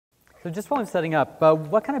So just while I'm setting up,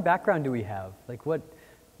 what kind of background do we have? Like what,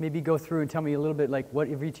 maybe go through and tell me a little bit like what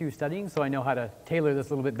are you two studying so I know how to tailor this a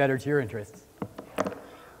little bit better to your interests.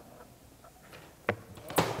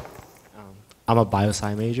 I'm a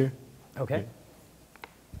bioscience major. Okay.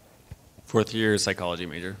 Fourth year psychology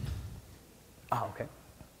major. Oh, okay.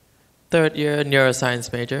 Third year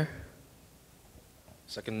neuroscience major.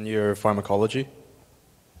 Second year pharmacology.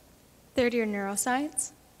 Third year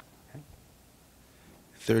neuroscience. Okay.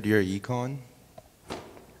 Third year econ.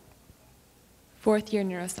 Fourth year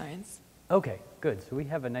neuroscience. Okay, good. So we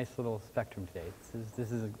have a nice little spectrum today.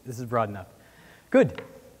 This is broad enough. Good.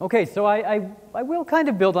 Okay, so I will kind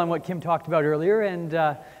of build on what Kim talked about earlier,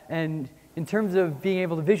 and in terms of being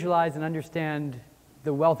able to visualize and understand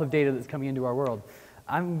the wealth of data that's coming into our world.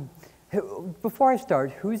 Before I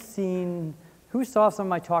start, who saw some of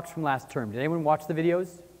my talks from last term? Did anyone watch the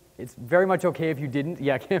videos? It's very much okay if you didn't.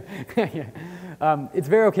 Yeah, Kim. Yeah. It's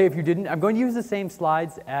very okay if you didn't. I'm going to use the same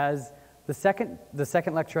slides as the second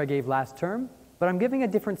lecture I gave last term, but I'm giving a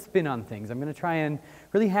different spin on things. I'm going to try and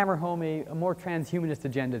really hammer home a more transhumanist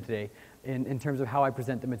agenda today in terms of how I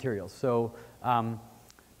present the materials. So I'm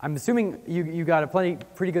assuming you got a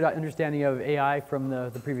pretty good understanding of AI from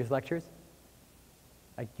the previous lectures.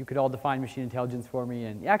 Like you could all define machine intelligence for me,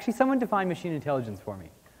 and actually someone define machine intelligence for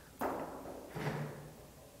me.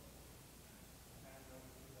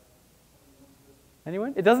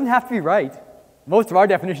 Anyone? It doesn't have to be right. Most of our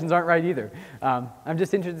definitions aren't right either. I'm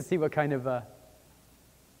just interested to see what kind of...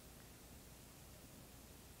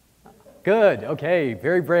 Good, okay,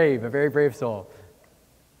 very brave, a very brave soul.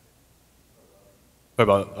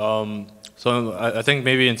 So I think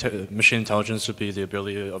maybe machine intelligence would be the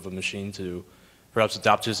ability of a machine to perhaps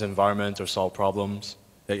adapt to its environment or solve problems.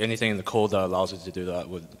 Like anything in the code that allows it to do that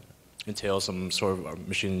would entail some sort of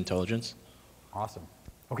machine intelligence. Awesome.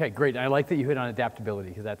 Okay, great. I like that you hit on adaptability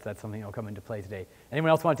because that's something that will come into play today.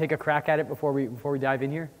 Anyone else want to take a crack at it before we dive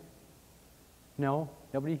in here? No?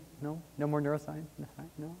 Nobody? No? No more neuroscience?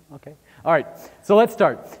 No? Okay. All right. So let's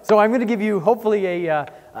start. So I'm going to give you hopefully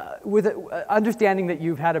with understanding that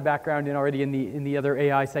you've had a background already in the other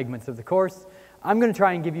AI segments of the course. I'm going to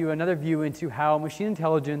try and give you another view into how machine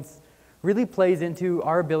intelligence really plays into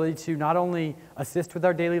our ability to not only assist with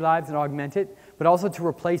our daily lives and augment it, but also to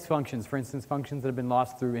replace functions, for instance, functions that have been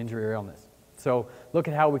lost through injury or illness. So look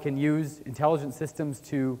at how we can use intelligent systems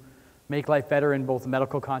to make life better in both a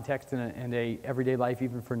medical context and a everyday life,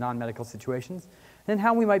 even for non-medical situations, and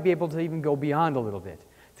how we might be able to even go beyond a little bit,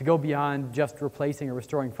 to go beyond just replacing or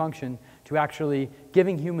restoring function to actually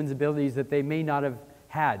giving humans abilities that they may not have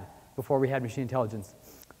had before we had machine intelligence.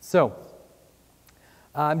 So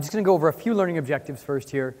I'm just going to go over a few learning objectives first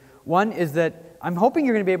here. One is that I'm hoping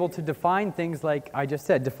you're going to be able to define things like I just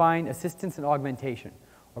said, define assistance and augmentation,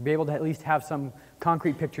 or be able to at least have some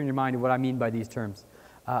concrete picture in your mind of what I mean by these terms.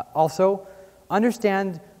 Also,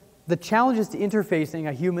 understand the challenges to interfacing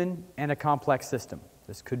a human and a complex system.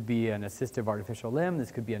 This could be an assistive artificial limb,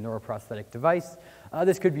 this could be a neuroprosthetic device,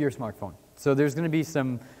 this could be your smartphone. So there's going to be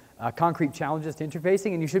some concrete challenges to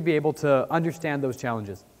interfacing, and you should be able to understand those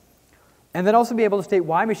challenges. And then also be able to state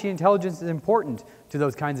why machine intelligence is important to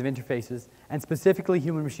those kinds of interfaces, and specifically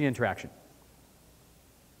human-machine interaction.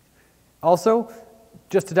 Also,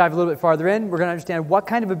 just to dive a little bit farther in, we're going to understand what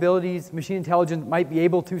kind of abilities machine intelligence might be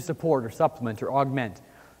able to support or supplement or augment.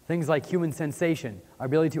 Things like human sensation, our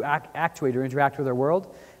ability to actuate or interact with our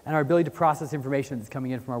world, and our ability to process information that's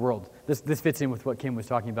coming in from our world. This fits in with what Kim was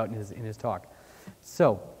talking about in his talk.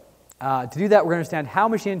 So, to do that, we're going to understand how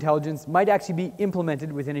machine intelligence might actually be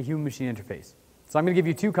implemented within a human-machine interface. So I'm going to give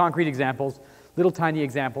you two concrete examples, little tiny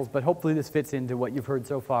examples, but hopefully this fits into what you've heard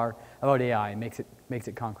so far about AI and makes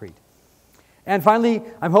it concrete. And finally,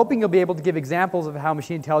 I'm hoping you'll be able to give examples of how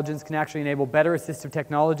machine intelligence can actually enable better assistive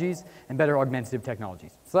technologies and better augmentative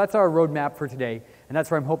technologies. So that's our roadmap for today, and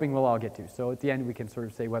that's where I'm hoping we'll all get to. So at the end, we can sort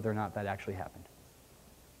of say whether or not that actually happened.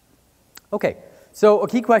 Okay. So a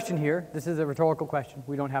key question here, this is a rhetorical question.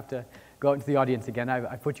 We don't have to go out into the audience again.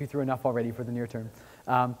 I've put you through enough already for the near term.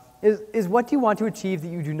 Is what do you want to achieve that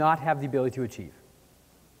you do not have the ability to achieve?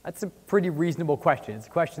 That's a pretty reasonable question. It's a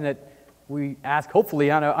question that we ask,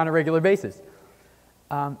 hopefully, on a regular basis.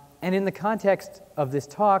 And in the context of this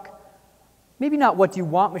talk, maybe not what do you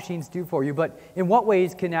want machines to do for you, but in what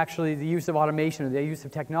ways can actually the use of automation or the use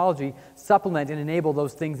of technology supplement and enable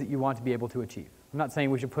those things that you want to be able to achieve? I'm not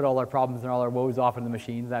saying we should put all our problems and all our woes off on the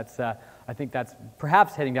machines. I think that's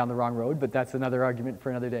perhaps heading down the wrong road, but that's another argument for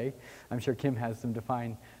another day. I'm sure Kim has some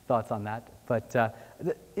defined thoughts on that. But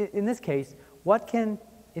in this case, what can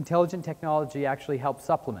intelligent technology actually help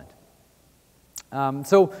supplement?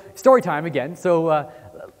 So story time again. So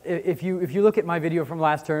if you look at my video from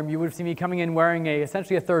last term, you would have seen me coming in wearing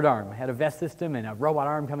essentially a third arm. I had a vest system and a robot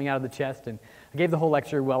arm coming out of the chest, and I gave the whole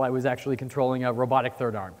lecture while I was actually controlling a robotic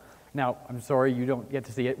third arm. Now, I'm sorry you don't get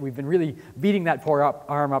to see it. We've been really beating that poor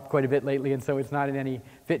arm up quite a bit lately, and so it's not in any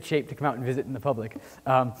fit shape to come out and visit in the public.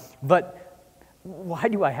 But why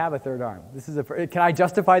do I have a third arm? Can I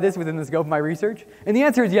justify this within the scope of my research? And the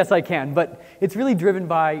answer is yes, I can, but it's really driven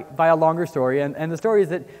by a longer story, and the story is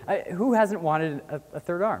that who hasn't wanted a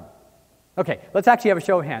third arm? Okay, let's actually have a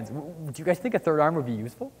show of hands. Do you guys think a third arm would be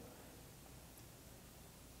useful?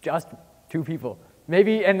 Just 2 people.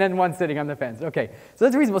 Maybe, and then 1 sitting on the fence. Okay, so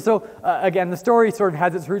that's reasonable. So again, the story sort of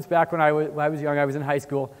has its roots back when I was young. I was in high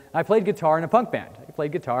school. I played guitar in a punk band. I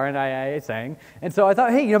played guitar and I sang. And so I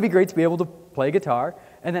thought, hey, it'd be great to be able to play guitar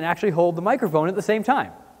and then actually hold the microphone at the same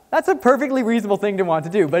time. That's a perfectly reasonable thing to want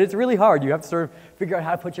to do, but it's really hard. You have to sort of figure out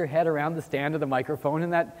how to put your head around the stand of the microphone,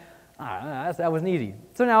 and that wasn't easy.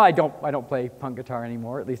 So now I don't play punk guitar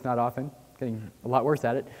anymore, at least not often. Getting a lot worse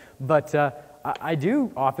at it. But I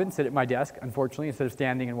do often sit at my desk, unfortunately, instead of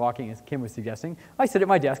standing and walking, as Kim was suggesting. I sit at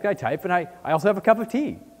my desk, I type, and I also have a cup of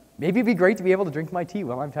tea. Maybe it'd be great to be able to drink my tea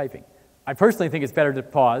while I'm typing. I personally think it's better to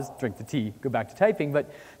pause, drink the tea, go back to typing,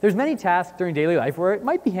 but there's many tasks during daily life where it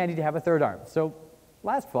might be handy to have a third arm. So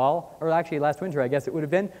last fall, or actually last winter, I guess it would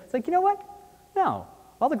have been, it's like, you know what? No.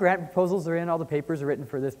 All the grant proposals are in, all the papers are written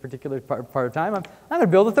for this particular part of time. I'm going to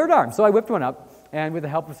build a third arm. So I whipped one up, and with the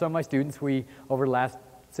help of some of my students, over the last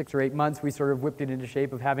 6 or 8 months, we sort of whipped it into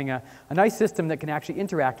shape of having a nice system that can actually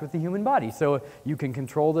interact with the human body. So you can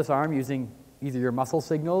control this arm using either your muscle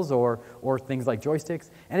signals or things like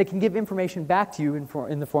joysticks, and it can give information back to you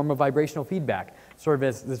in the form of vibrational feedback. Sort of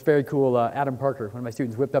as this very cool Adam Parker, one of my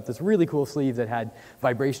students, whipped up this really cool sleeve that had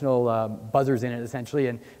vibrational buzzers in it, essentially,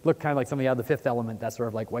 and looked kind of like something out of The Fifth Element, that sort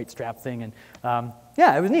of like white strap thing. And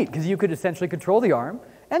yeah, it was neat, because you could essentially control the arm,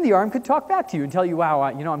 and the arm could talk back to you and tell you, wow,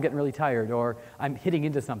 I'm getting really tired, or I'm hitting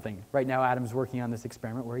into something. Right now, Adam's working on this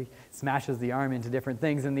experiment where he smashes the arm into different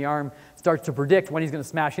things, and the arm starts to predict when he's going to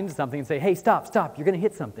smash into something and say, hey, stop, you're going to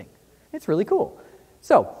hit something. It's really cool.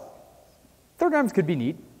 So, third arms could be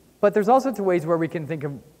neat, but there's all sorts of ways where we can think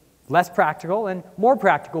of less practical and more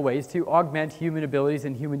practical ways to augment human abilities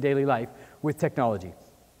in human daily life with technology.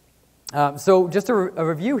 So just a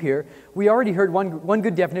review here, we already heard one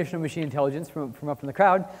good definition of machine intelligence from up in the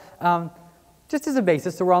crowd. Just as a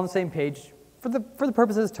basis, so we're all on the same page, for the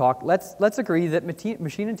purpose of this talk, let's agree that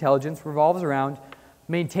machine intelligence revolves around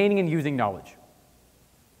maintaining and using knowledge.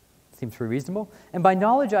 Seems pretty reasonable. And by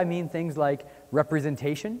knowledge, I mean things like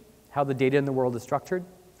representation, how the data in the world is structured,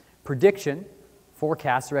 prediction,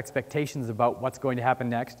 forecasts or expectations about what's going to happen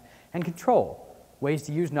next, and control, ways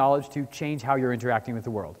to use knowledge to change how you're interacting with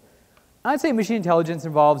the world. I'd say machine intelligence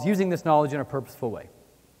involves using this knowledge in a purposeful way.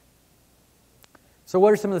 So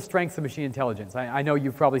what are some of the strengths of machine intelligence? I know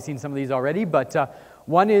you've probably seen some of these already, but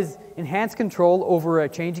one is enhanced control over a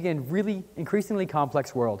changing and really increasingly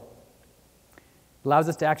complex world. It allows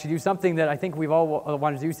us to actually do something that I think we've all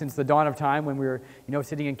wanted to do since the dawn of time, when we were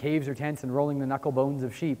sitting in caves or tents and rolling the knuckle bones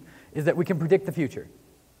of sheep, is that we can predict the future.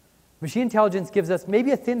 Machine intelligence gives us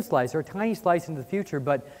maybe a thin slice or a tiny slice into the future,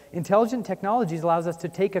 but intelligent technologies allows us to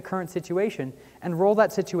take a current situation and roll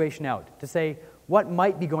that situation out to say what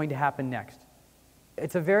might be going to happen next.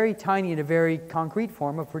 It's a very tiny and a very concrete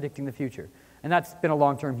form of predicting the future, and that's been a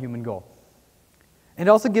long-term human goal. And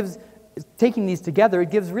it also gives, taking these together, it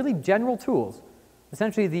gives really general tools,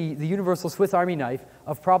 essentially the universal Swiss Army knife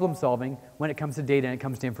of problem solving when it comes to data and it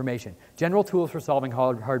comes to information. General tools for solving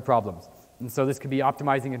hard problems. And so this could be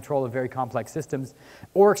optimizing control of very complex systems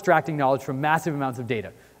or extracting knowledge from massive amounts of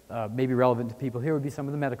data. Maybe relevant to people here would be some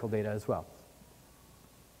of the medical data as well.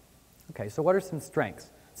 Okay, so what are some strengths?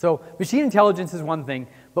 So machine intelligence is one thing,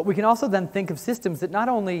 but we can also then think of systems that not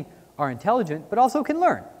only are intelligent, but also can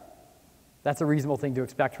learn. That's a reasonable thing to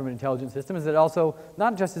expect from an intelligent system, is that it also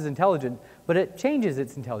not just is intelligent, but it changes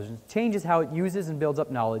its intelligence, changes how it uses and builds up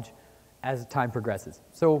knowledge as time progresses.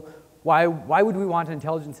 So why would we want an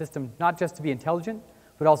intelligent system not just to be intelligent,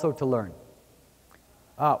 but also to learn?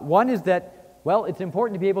 One is that, well, it's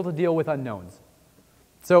important to be able to deal with unknowns.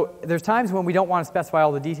 So there's times when we don't want to specify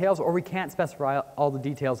all the details, or we can't specify all the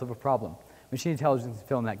details of a problem. Machine intelligence can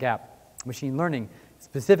fill in that gap. Machine learning,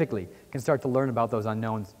 specifically, can start to learn about those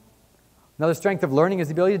unknowns. Another strength of learning is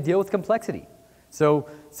the ability to deal with complexity. So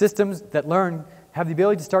systems that learn have the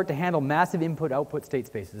ability to start to handle massive input-output state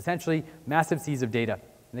spaces, essentially massive seas of data.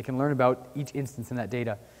 And they can learn about each instance in that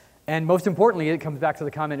data. And most importantly, it comes back to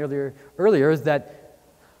the comment earlier, is that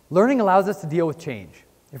learning allows us to deal with change.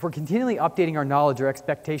 If we're continually updating our knowledge or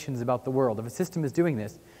expectations about the world, if a system is doing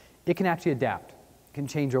this, it can actually adapt. can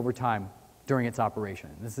change over time during its operation.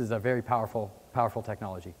 This is a very powerful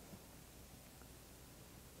technology.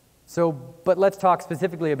 So, but let's talk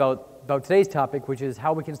specifically about today's topic, which is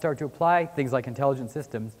how we can start to apply things like intelligent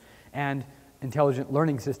systems and intelligent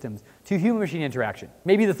learning systems to human-machine interaction.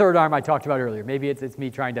 Maybe the third arm I talked about earlier. Maybe it's me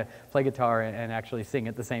trying to play guitar and actually sing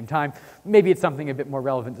at the same time. Maybe it's something a bit more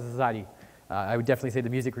relevant to society. I would definitely say the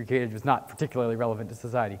music we created was not particularly relevant to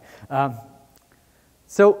society.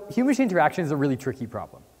 So human-machine interaction is a really tricky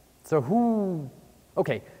problem. So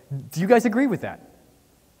okay, do you guys agree with that?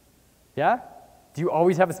 Yeah? Do you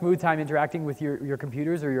always have a smooth time interacting with your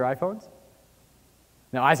computers or your iPhones?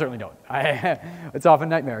 No, I certainly don't. It's often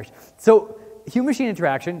nightmarish. So human-machine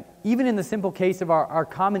interaction, even in the simple case of our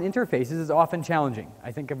common interfaces, is often challenging.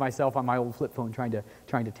 I think of myself on my old flip phone trying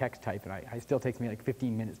to text type, and it still takes me like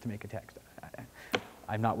 15 minutes to make a text.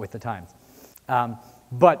 I'm not with the times.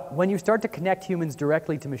 But when you start to connect humans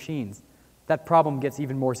directly to machines, that problem gets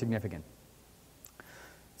even more significant.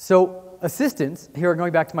 So assistance, here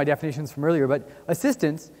going back to my definitions from earlier, but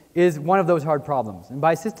assistance is one of those hard problems. And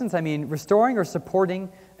by assistance, I mean restoring or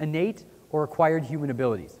supporting innate or acquired human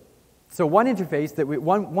abilities. So one interface,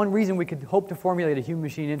 one reason we could hope to formulate a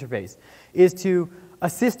human-machine interface is to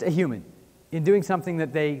assist a human in doing something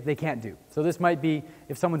that they can't do. So this might be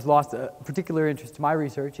if someone's lost a particular interest to my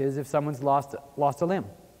research is if someone's lost a limb.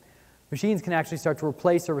 Machines can actually start to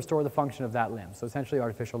replace or restore the function of that limb, so essentially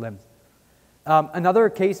artificial limbs. Another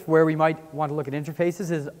case where we might want to look at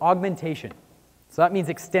interfaces is augmentation. So that means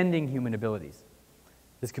extending human abilities.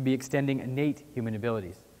 This could be extending innate human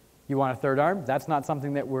abilities. You want a third arm? That's not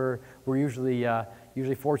something that we're usually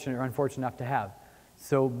fortunate or unfortunate enough to have.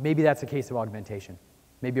 So maybe that's a case of augmentation.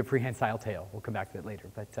 Maybe a prehensile tail. We'll come back to that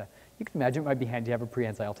later. But you can imagine it might be handy to have a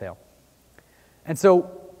prehensile tail. And so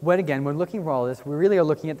when looking for all this, we really are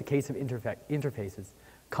looking at the case of interfaces.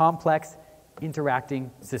 Complex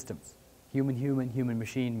interacting systems. Human-human,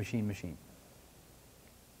 human-machine, machine-machine.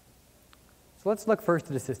 So let's look first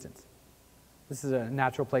at assistance. This is a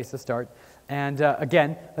natural place to start. And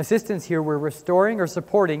again, assistance here, we're restoring or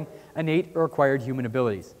supporting innate or acquired human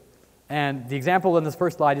abilities. And the example in this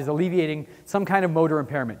first slide is alleviating some kind of motor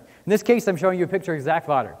impairment. In this case, I'm showing you a picture of Zach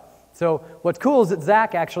Votter. So what's cool is that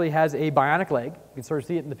Zach actually has a bionic leg. You can sort of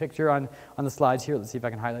see it in the picture on the slides here. Let's see if I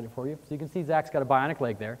can highlight it for you. So you can see Zach's got a bionic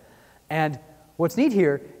leg there. And what's neat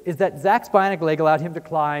here is that Zach's bionic leg allowed him to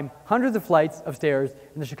climb hundreds of flights of stairs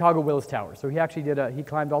in the Chicago Willis Tower. So he actually he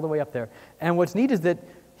climbed all the way up there. And what's neat is that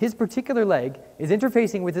his particular leg is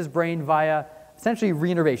interfacing with his brain via essentially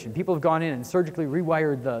reinnervation. People have gone in and surgically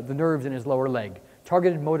rewired the nerves in his lower leg.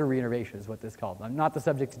 Targeted motor reinnervation is what this is called. I'm not the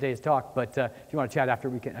subject of today's talk, but if you want to chat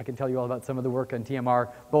after, I can tell you all about some of the work on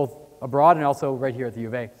TMR, both abroad and also right here at the U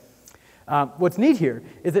of A. What's neat here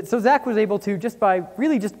is that so Zach was able to, just by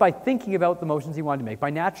thinking about the motions he wanted to make, by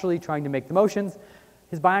naturally trying to make the motions,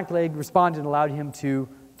 his bionic leg responded and allowed him to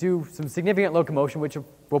do some significant locomotion, which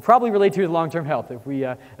will probably relate to his long-term health if we,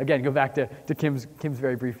 again, go back to Kim's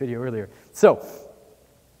very brief video earlier. So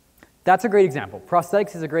that's a great example.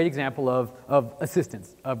 Prosthetics is a great example of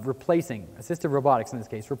assistance, of replacing, assistive robotics in this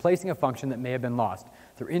case, replacing a function that may have been lost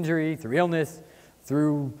through injury, through illness,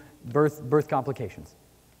 through birth complications.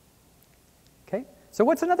 Okay? So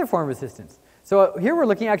what's another form of assistance? So here we're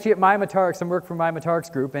looking actually at Maya some work from Maya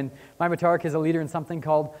Group, and Maya is a leader in something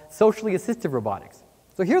called socially assistive robotics.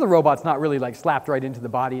 So here the robot's not really like slapped right into the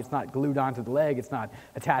body, it's not glued onto the leg, it's not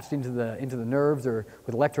attached into the nerves or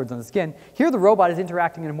with electrodes on the skin. Here the robot is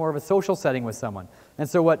interacting in more of a social setting with someone. And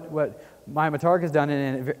so what Maya has done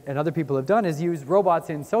and other people have done is use robots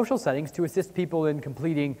in social settings to assist people in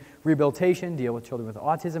completing rehabilitation, deal with children with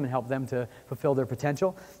autism, and help them to fulfill their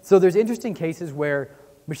potential. So there's interesting cases where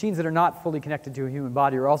machines that are not fully connected to a human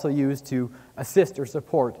body are also used to assist or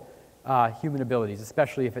support human abilities,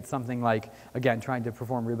 especially if it's something like, again, trying to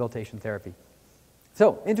perform rehabilitation therapy.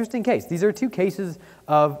 So, interesting case. These are two cases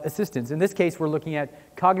of assistance. In this case, we're looking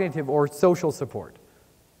at cognitive or social support.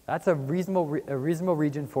 That's a reasonable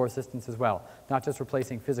region for assistance as well, not just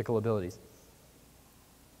replacing physical abilities.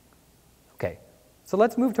 Okay, so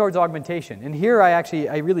let's move towards augmentation. And here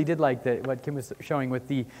I really did like what Kim was showing with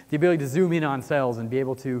the ability to zoom in on cells and be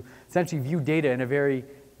able to essentially view data in a very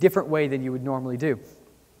different way than you would normally do.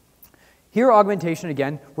 Here, augmentation,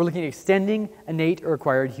 again, we're looking at extending innate or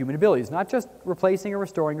acquired human abilities, not just replacing or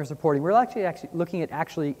restoring or supporting. We're actually looking at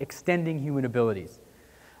extending human abilities.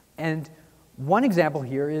 And one example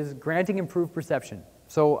here is granting improved perception.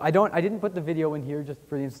 So I didn't put the video in here just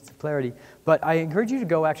for the instance of clarity, but I encourage you to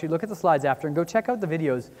go actually look at the slides after and go check out the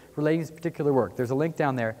videos relating to this particular work. There's a link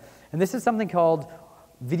down there. And this is something called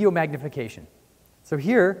video magnification. So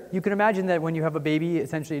here, you can imagine that when you have a baby,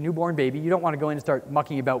 essentially a newborn baby, you don't want to go in and start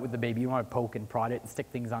mucking about with the baby. You want to poke and prod it and stick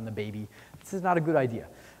things on the baby. This is not a good idea.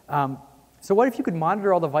 So what if you could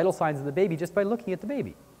monitor all the vital signs of the baby just by looking at the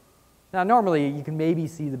baby? Now, normally, you can maybe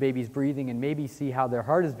see the baby's breathing and maybe see how their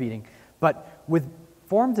heart is beating. But with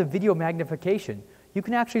forms of video magnification, you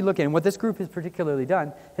can actually look at, and what this group has particularly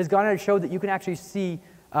done, has gone on to show that you can actually see,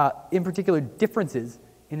 in particular, differences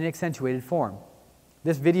in an accentuated form.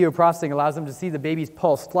 This video processing allows them to see the baby's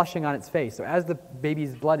pulse flushing on its face. So as the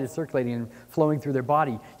baby's blood is circulating and flowing through their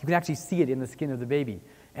body, you can actually see it in the skin of the baby.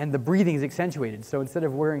 And the breathing is accentuated. So instead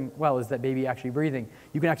of worrying, well, is that baby actually breathing,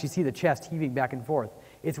 you can actually see the chest heaving back and forth.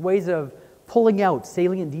 It's ways of pulling out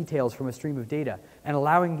salient details from a stream of data and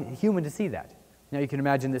allowing a human to see that. Now you can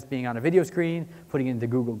imagine this being on a video screen, putting it into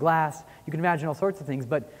Google Glass. You can imagine all sorts of things,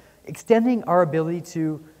 but extending our ability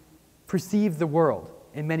to perceive the world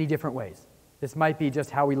in many different ways. This might be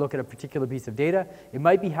just how we look at a particular piece of data. It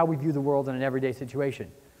might be how we view the world in an everyday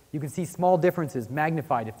situation. You can see small differences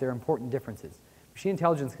magnified if they're important differences. Machine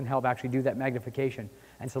intelligence can help actually do that magnification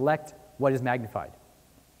and select what is magnified.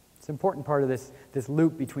 It's an important part of this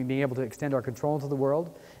loop between being able to extend our control into the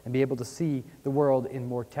world and be able to see the world in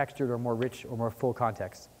more textured or more rich or more full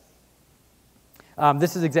context.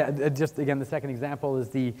 This is just, again, the second example is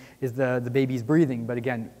the baby's breathing. But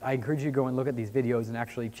again, I encourage you to go and look at these videos and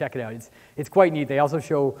actually check it out. It's quite neat. They also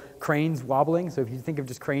show cranes wobbling. So if you think of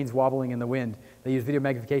just cranes wobbling in the wind, they use video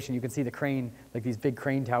magnification. You can see the crane, like these big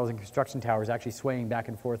crane towers and construction towers, actually swaying back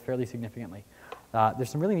and forth fairly significantly.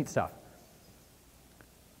 There's some really neat stuff.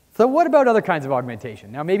 So what about other kinds of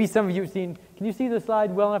augmentation? Now, maybe some of you have seen, can you see the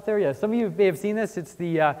slide well enough there? Yeah, some of you may have seen this. It's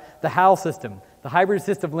the HAL system, the hybrid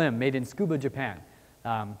assistive limb made in Tsukuba, Japan.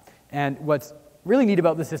 And what's really neat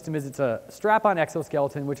about this system is it's a strap-on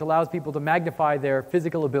exoskeleton which allows people to magnify their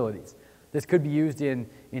physical abilities. This could be used in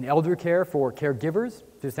elder care for caregivers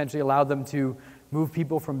to essentially allow them to move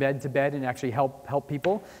people from bed to bed and actually help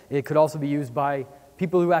people. It could also be used by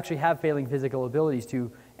people who actually have failing physical abilities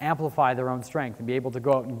to amplify their own strength and be able to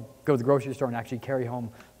go out and go to the grocery store and actually carry home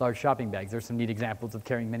large shopping bags. There's some neat examples of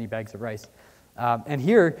carrying many bags of rice. And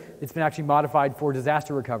here, it's been actually modified for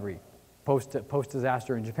disaster recovery.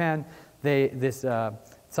 Post-disaster in Japan, this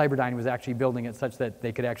Cyberdyne was actually building it such that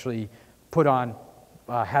they could actually put on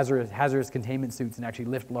hazardous containment suits and actually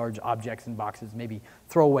lift large objects and boxes, maybe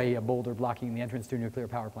throw away a boulder blocking the entrance to a nuclear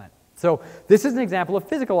power plant. So this is an example of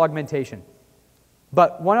physical augmentation.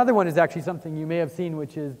 But one other one is actually something you may have seen,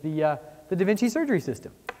 which is the Da Vinci surgery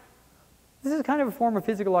system. This is kind of a form of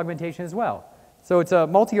physical augmentation as well. So it's a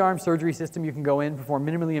multi-arm surgery system. You can go in, perform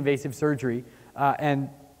minimally invasive surgery, and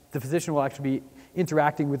the physician will actually be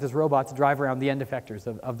interacting with this robot to drive around the end effectors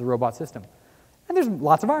of the robot system. And there's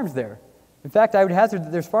lots of arms there. In fact, I would hazard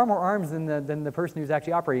that there's far more arms than the person who's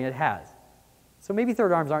actually operating it has. So maybe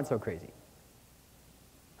third arms aren't so crazy.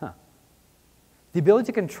 Huh. The ability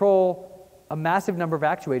to control a massive number of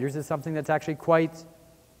actuators is something that's actually quite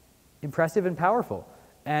impressive and powerful.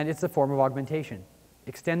 And it's a form of augmentation,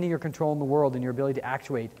 extending your control in the world and your ability to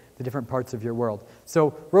actuate the different parts of your world.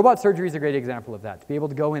 So robot surgery is a great example of that, to be able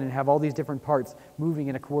to go in and have all these different parts moving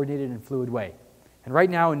in a coordinated and fluid way. And right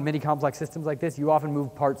now, in many complex systems like this, you often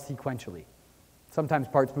move parts sequentially. Sometimes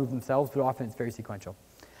parts move themselves, but often it's very sequential.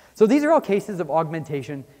 So these are all cases of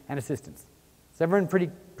augmentation and assistance. Is everyone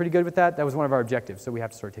pretty good with that? That was one of our objectives, so we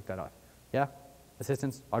have to sort of tick that off. Yeah?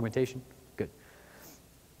 Assistance, augmentation, good.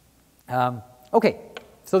 Okay,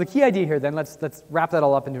 so the key idea here then, let's wrap that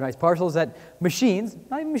all up into a nice parcel, is that machines,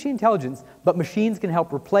 not even machine intelligence, but machines can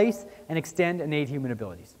help replace and extend innate human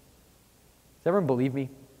abilities. Does everyone believe me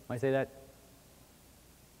when I say that?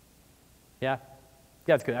 Yeah?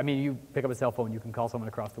 Yeah, that's good. I mean, you pick up a cell phone, you can call someone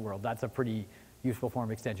across the world. That's a pretty useful form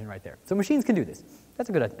of extension right there. So machines can do this. That's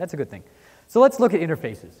a good thing. So let's look at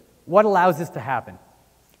interfaces. What allows this to happen?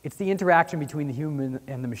 It's the interaction between the human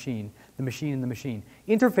and the machine and the machine.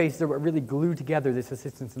 Interfaces are what really glue together this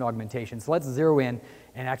assistance and augmentation. So let's zero in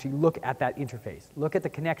and actually look at that interface. Look at the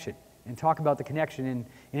connection and talk about the connection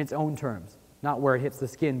in its own terms. Not where it hits the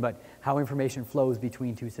skin, but how information flows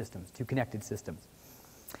between two systems, two connected systems.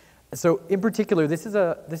 So in particular, this is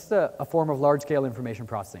a form of large-scale information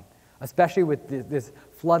processing, especially with this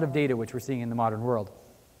flood of data which we're seeing in the modern world.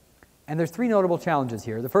 And there's three notable challenges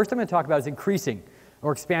here. The first I'm going to talk about is increasing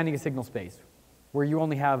or expanding a signal space, where you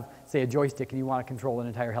only have, say, a joystick and you want to control an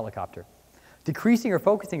entire helicopter. Decreasing or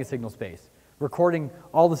focusing a signal space, recording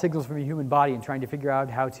all the signals from your human body and trying to figure out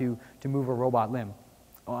how to move a robot limb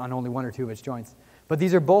on only one or two of its joints. But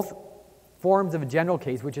these are both forms of a general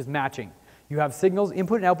case, which is matching. You have signals,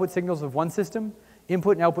 input and output signals of one system,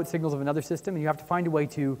 input and output signals of another system, and you have to find a way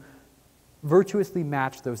to virtuously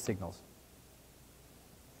match those signals.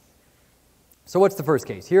 So what's the first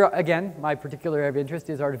case? Here, again, my particular area of interest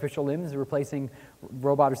is artificial limbs, replacing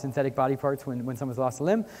robot or synthetic body parts when someone's lost a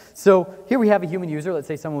limb. So here we have a human user, let's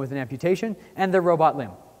say someone with an amputation, and their robot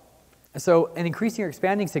limb. So an increasing or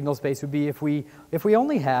expanding signal space would be if we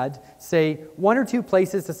only had, say, 1 or 2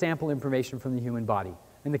 places to sample information from the human body.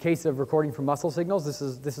 In the case of recording from muscle signals,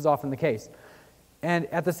 this is often the case. And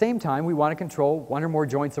at the same time, we want to control 1 or more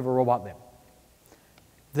joints of a robot limb.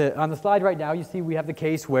 On the slide right now, you see we have the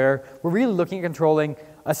case where we're really looking at controlling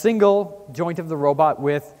a single joint of the robot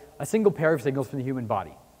with a single pair of signals from the human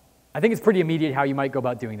body. I think it's pretty immediate how you might go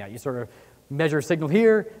about doing that. You sort of measure a signal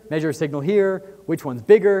here, which one's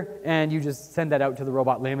bigger, and you just send that out to the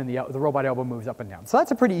robot limb, and the robot elbow moves up and down. So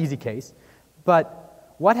that's a pretty easy case.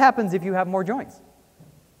 But what happens if you have more joints?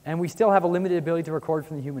 And we still have a limited ability to record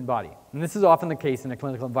from the human body. And this is often the case in a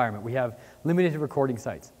clinical environment. We have limited recording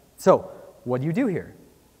sites. So what do you do here?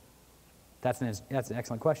 That's an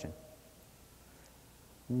excellent question.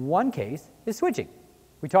 One case is switching.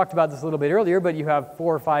 We talked about this a little bit earlier, but you have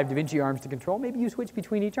 4 or 5 Da Vinci arms to control. Maybe you switch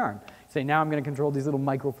between each arm. Say, now I'm going to control these little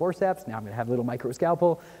micro forceps. Now I'm going to have a little micro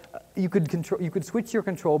scalpel. You could switch your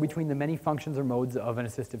control between the many functions or modes of an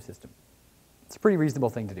assistive system. It's a pretty reasonable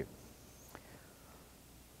thing to do.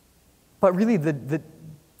 But really, the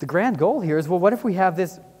grand goal here is, well, what if we have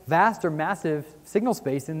this vast or massive signal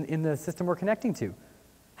space in the system we're connecting to?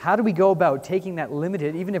 How do we go about taking that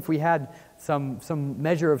limited, even if we had some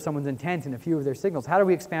measure of someone's intent in a few of their signals, how do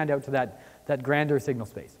we expand out to that grander signal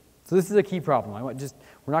space? So this is a key problem.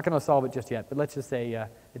 We're not going to solve it just yet, but let's just say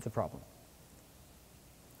it's a problem.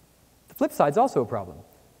 The flip side is also a problem.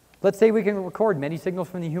 Let's say we can record many signals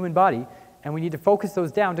from the human body, and we need to focus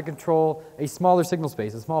those down to control a smaller signal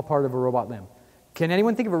space, a small part of a robot limb. Can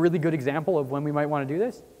anyone think of a really good example of when we might want to do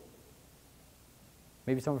this?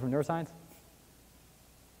 Maybe someone from neuroscience?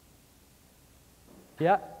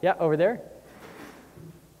 Yeah, over there.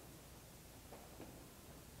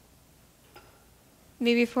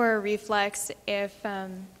 Maybe for a reflex, if,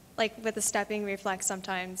 like with a stepping reflex,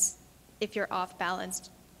 sometimes if you're off balanced,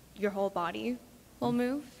 your whole body will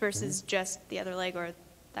move versus just the other leg or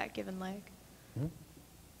that given leg.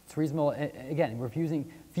 It's reasonable. Again, we're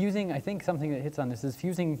fusing, I think something that hits on this is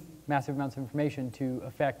fusing massive amounts of information to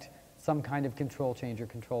affect some kind of control change or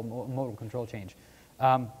modal control change.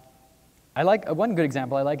 I like one good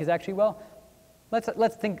example I like is actually, well, let's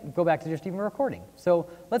go back to just even recording. So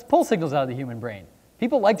let's pull signals out of the human brain.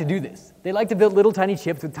 People like to do this. They like to build little tiny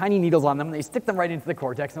chips with tiny needles on them, and they stick them right into the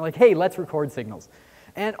cortex, and they're like, hey, let's record signals.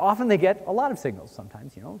 And often they get a lot of signals.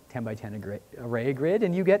 Sometimes, 10 by 10 array grid,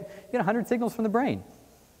 and you get 100 signals from the brain.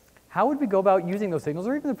 How would we go about using those signals,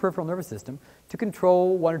 or even the peripheral nervous system, to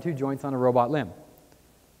control 1 or 2 joints on a robot limb?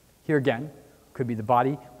 Here again, could be the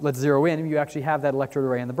body. Let's zero in, and you actually have that electrode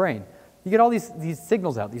array in the brain. You get all these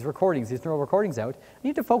signals out, these recordings, these neural recordings out, and you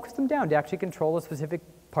need to focus them down to actually control a specific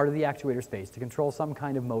part of the actuator space, to control some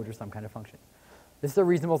kind of mode or some kind of function. This is a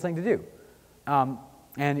reasonable thing to do.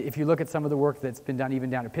 And if you look at some of the work that's been done even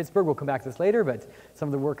down at Pittsburgh, we'll come back to this later, but some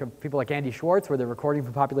of the work of people like Andy Schwartz, where they're recording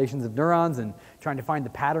from populations of neurons and trying to find the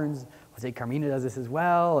patterns. Jose Carmina does this as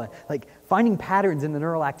well. Like finding patterns in the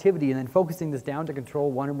neural activity and then focusing this down to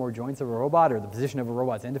control 1 or more joints of a robot or the position of a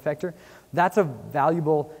robot's end effector. That's a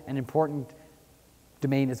valuable and important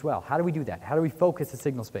domain as well. How do we do that? How do we focus a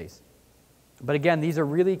signal space? But again, these are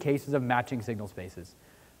really cases of matching signal spaces.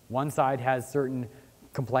 One side has certain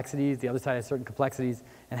complexities, the other side has certain complexities,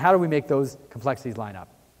 and how do we make those complexities line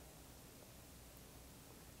up?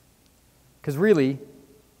 Because really,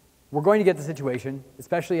 we're going to get the situation,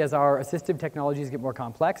 especially as our assistive technologies get more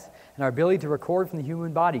complex and our ability to record from the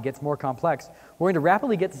human body gets more complex, we're going to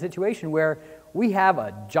rapidly get the situation where we have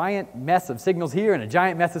a giant mess of signals here and a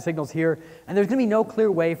giant mess of signals here, and there's going to be no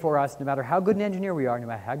clear way for us, no matter how good an engineer we are, no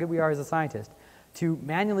matter how good we are as a scientist, to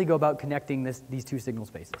manually go about connecting these 2 signal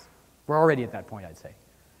spaces. We're already at that point, I'd say.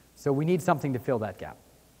 So we need something to fill that gap.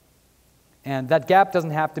 And that gap doesn't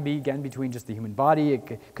have to be, again, between just the human body.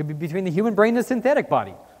 It could be between the human brain and the synthetic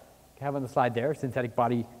body. You have on the slide there, synthetic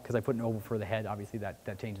body, because I put an oval for the head. Obviously,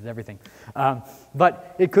 that changes everything.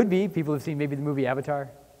 But it could be, people have seen maybe the movie Avatar.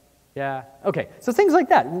 Yeah, okay. So things like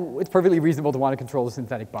that. It's perfectly reasonable to want to control the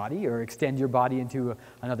synthetic body or extend your body into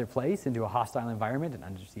another place, into a hostile environment, an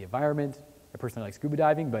undersea environment. I personally like scuba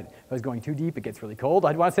diving, but if I was going too deep, it gets really cold.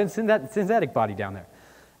 I'd want to send synthetic body down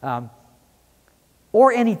there.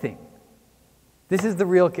 Or anything. This is the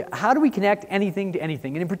real, how do we connect anything to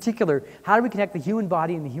anything? And in particular, how do we connect the human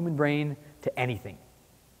body and the human brain to anything?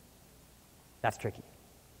 That's tricky.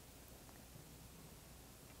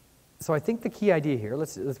 So I think the key idea here,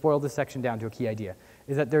 let's boil this section down to a key idea,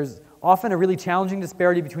 is that there's often a really challenging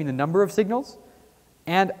disparity between the number of signals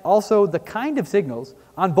and also the kind of signals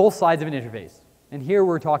on both sides of an interface. And here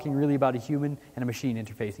we're talking really about a human and a machine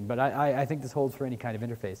interfacing, but I think this holds for any kind of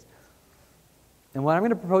interface. And what I'm going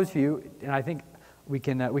to propose for you, and I think we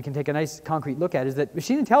can take a nice concrete look at, is that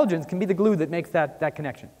machine intelligence can be the glue that makes that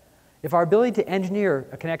connection. If our ability to engineer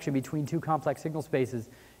a connection between two complex signal spaces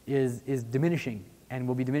is diminishing, and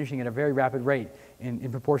will be diminishing at a very rapid rate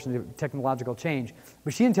in proportion to technological change,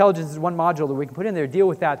 machine intelligence is one module that we can put in there to deal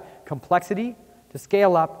with that complexity, to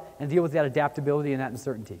scale up, and deal with that adaptability and that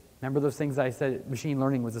uncertainty. Remember those things I said machine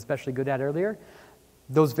learning was especially good at earlier?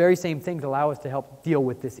 Those very same things allow us to help deal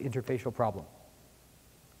with this interfacial problem.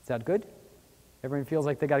 Is that good? Everyone feels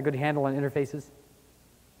like they got a good handle on interfaces?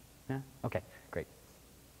 Yeah? Okay, great.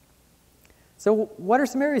 So what are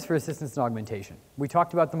some areas for assistance and augmentation? We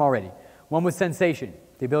talked about them already. One was sensation,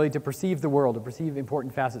 the ability to perceive the world, to perceive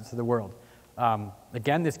important facets of the world.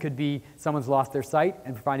 Again, this could be someone's lost their sight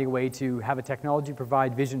and finding a way to have a technology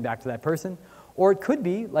provide vision back to that person. Or it could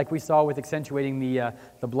be, like we saw with accentuating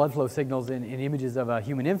the blood flow signals in images of a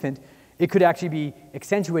human infant, it could actually be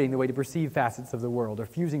accentuating the way to perceive facets of the world or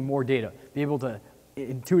fusing more data, be able to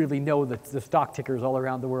intuitively know the stock tickers all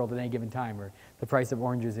around the world at any given time or the price of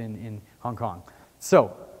oranges in Hong Kong.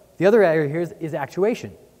 So the other area here is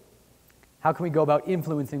actuation. How can we go about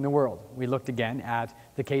influencing the world? We looked again at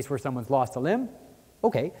the case where someone's lost a limb.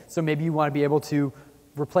 Okay, so maybe you want to be able to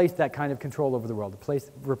replace that kind of control over the world,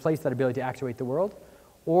 replace that ability to actuate the world.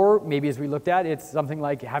 Or maybe, as we looked at, it's something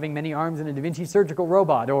like having many arms in a Da Vinci surgical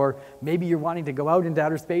robot, or maybe you're wanting to go out into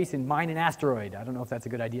outer space and mine an asteroid. I don't know if that's a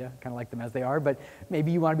good idea, kind of like them as they are, but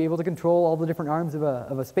maybe you want to be able to control all the different arms of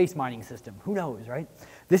a space mining system. Who knows, right?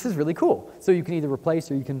 This is really cool. So you can either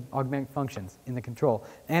replace or you can augment functions in the control.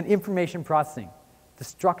 And information processing, the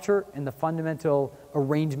structure and the fundamental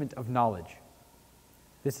arrangement of knowledge.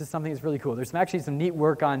 This is something that's really cool. There's actually some neat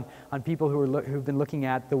work on people who've been looking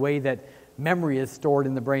at the way that memory is stored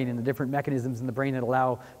in the brain and the different mechanisms in the brain that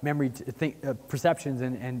allow memory to think, perceptions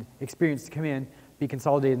and experience to come in, be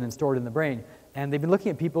consolidated and then stored in the brain. And they've been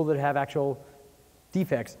looking at people that have actual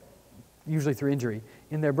defects, usually through injury,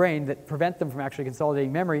 in their brain that prevent them from actually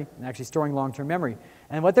consolidating memory and actually storing long-term memory.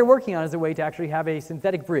 And what they're working on is a way to actually have a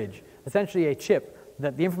synthetic bridge, essentially a chip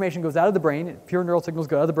that the information goes out of the brain, pure neural signals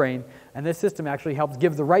go out of the brain, and this system actually helps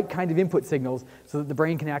give the right kind of input signals so that the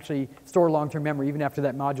brain can actually store long-term memory even after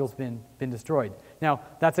that module's been destroyed. Now,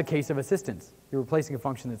 that's a case of assistance. You're replacing a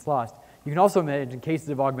function that's lost. You can also imagine cases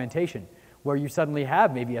of augmentation, where you suddenly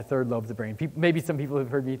have maybe a third lobe of the brain. Maybe some people have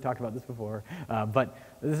heard me talk about this before, but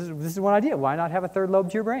this is one idea. Why not have a third lobe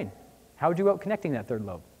to your brain? How would you go out connecting that third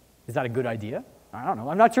lobe? Is that a good idea? I don't know.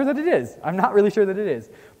 I'm not sure that it is. I'm not really sure that it is.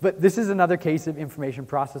 But this is another case of information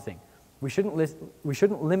processing. We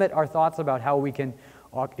shouldn't limit our thoughts about how we can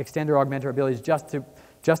extend or augment our abilities just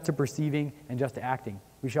to perceiving and just to acting.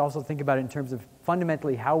 We should also think about it in terms of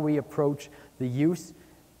fundamentally how we approach the use,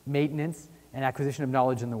 maintenance, and acquisition of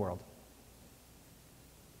knowledge in the world.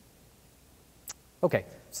 Okay,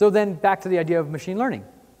 so then back to the idea of machine learning.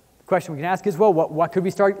 The question we can ask is, well, what could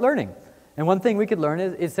we start learning? And one thing we could learn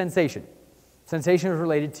is sensation. Sensation is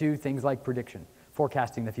related to things like prediction,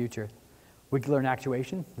 forecasting the future. We could learn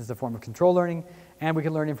actuation, this is a form of control learning, and we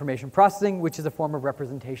can learn information processing, which is a form of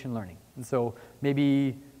representation learning. And so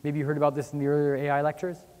maybe you heard about this in the earlier AI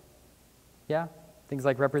lectures? Yeah? Things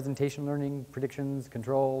like representation learning, predictions,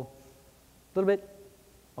 control, a little bit?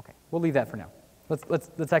 Okay, we'll leave that for now.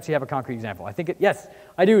 Let's actually have a concrete example. Yes,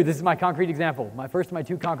 I do. This is my concrete example. My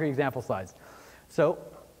two concrete example slides. So,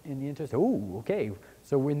 in the interest,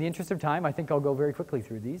 So in the interest of time, I think I'll go very quickly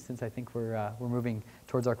through these since I think we're moving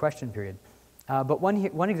towards our question period. But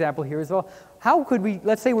one example here is, well, how could we,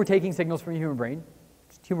 let's say we're taking signals from a human brain.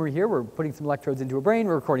 Just humor here, we're putting some electrodes into a brain,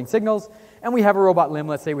 we're recording signals, and we have a robot limb,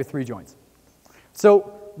 let's say, with 3 joints. So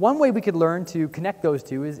one way we could learn to connect those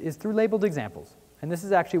two is through labeled examples. And this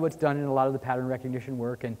is actually what's done in a lot of the pattern recognition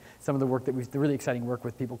work and some of the work the really exciting work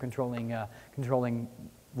with people controlling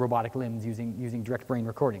robotic limbs using direct brain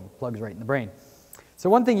recording, plugs right in the brain. So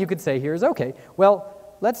one thing you could say here is, okay,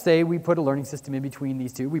 well, let's say we put a learning system in between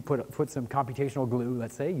these two. We put some computational glue,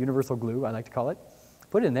 let's say, universal glue, I like to call it,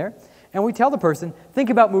 put it in there, and we tell the person,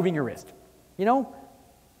 think about moving your wrist. You know,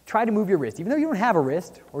 try to move your wrist. Even though you don't have a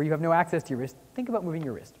wrist or you have no access to your wrist, think about moving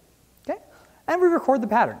your wrist, okay? And we record the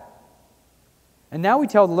pattern. And now we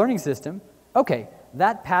tell the learning system, okay,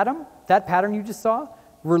 that pattern you just saw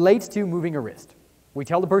relates to moving a wrist. We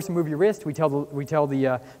tell the person, move your wrist. We tell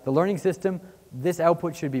the learning system, this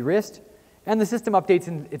output should be wrist. And the system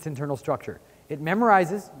updates its internal structure. It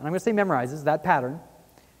memorizes, and I'm going to say memorizes, that pattern,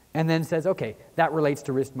 and then says, okay, that relates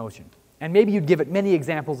to wrist motion. And maybe you'd give it many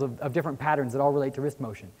examples of different patterns that all relate to wrist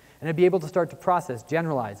motion. And it'd be able to start to process,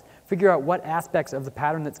 generalize, figure out what aspects of the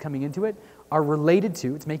pattern that's coming into it are related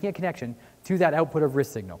to, it's making a connection, to that output of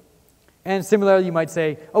wrist signal. And similarly, you might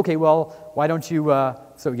say, okay, well, why don't you,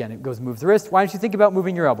 so again, it goes move the wrist, why don't you think about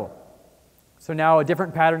moving your elbow? So now a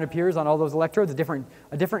different pattern appears on all those electrodes, a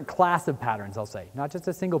different class of patterns, I'll say. Not just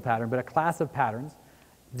a single pattern, but a class of patterns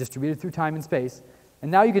distributed through time and space.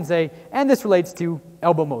 And now you can say, and this relates to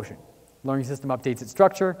elbow motion. Learning system updates its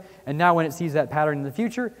structure, and now when it sees that pattern in the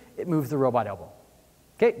future, it moves the robot elbow.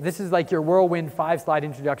 Okay, this is like your whirlwind 5-slide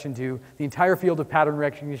introduction to the entire field of pattern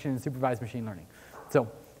recognition and supervised machine learning.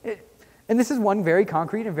 So, and this is one very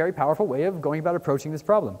concrete and very powerful way of going about approaching this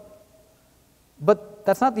problem. But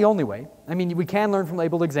that's not the only way. I mean, we can learn from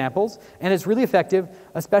labeled examples, and it's really effective,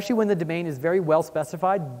 especially when the domain is very well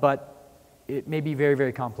specified, but it may be very,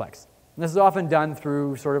 very complex. And this is often done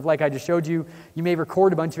through sort of like I just showed you. You may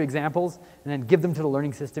record a bunch of examples and then give them to the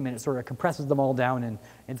learning system, and it sort of compresses them all down, and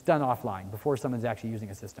it's done offline before someone's actually using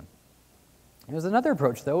a system. And there's another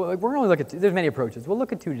approach, though. We're going to look at there's many approaches. We'll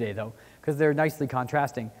look at 2 today, though, because they're nicely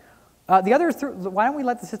contrasting. The other is why don't we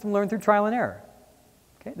let the system learn through trial and error?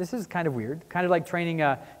 Okay, this is kind of weird, kind of like training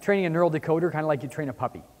a neural decoder, kind of like you train a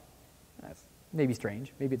puppy. That's maybe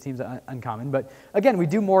strange, maybe it seems uncommon, but again, we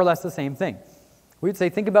do more or less the same thing. We'd say,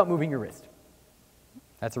 think about moving your wrist.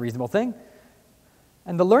 That's a reasonable thing.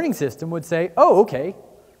 And the learning system would say, oh, okay,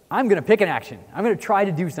 I'm going to pick an action. I'm going to try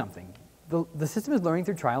to do something. The system is learning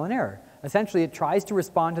through trial and error. Essentially, it tries to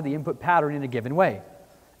respond to the input pattern in a given way.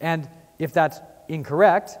 And if that's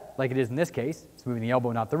incorrect, like it is in this case, it's moving the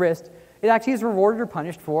elbow, not the wrist, it actually is rewarded or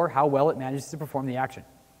punished for how well it manages to perform the action.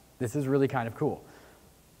 This is really kind of cool.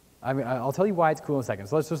 I mean, I'll tell you why it's cool in a second.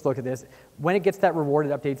 So let's just look at this. When it gets that reward,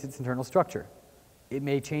 it updates its internal structure. It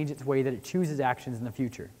may change its way that it chooses actions in the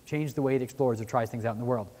future, change the way it explores or tries things out in the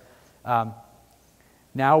world.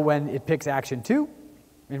 Now when it picks action 2,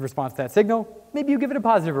 in response to that signal, maybe you give it a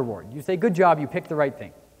positive reward. You say, good job, you picked the right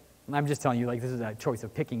thing. And I'm just telling you, like, this is a choice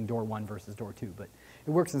of picking door 1 versus door 2, but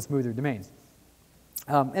it works in smoother domains.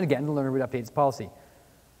 And again, the learner would update its policy.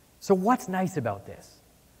 So what's nice about this?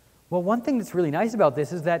 Well, one thing that's really nice about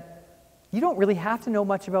this is that you don't really have to know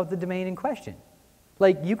much about the domain in question.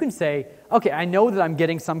 Like, you can say, okay, I know that I'm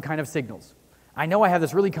getting some kind of signals. I know I have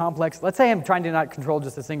this really complex, let's say I'm trying to not control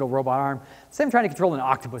just a single robot arm. Let's say I'm trying to control an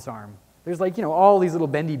octopus arm. There's like, you know, all these little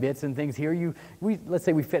bendy bits and things here. Let's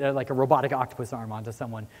say we fit like a robotic octopus arm onto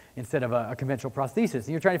someone instead of a conventional prosthesis. And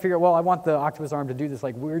you're trying to figure out, well, I want the octopus arm to do this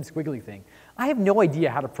like weird squiggly thing. I have no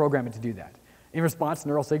idea how to program it to do that. In response to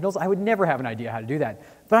neural signals, I would never have an idea how to do that.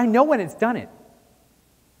 But I know when it's done it.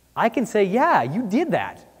 I can say, yeah, you did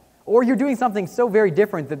that. Or you're doing something so very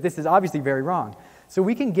different that this is obviously very wrong. So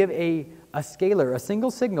we can give a scalar, a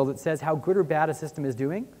single signal that says how good or bad a system is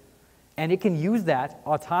doing, and it can use that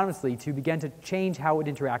autonomously to begin to change how it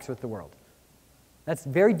interacts with the world. That's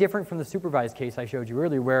very different from the supervised case I showed you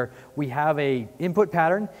earlier, where we have an input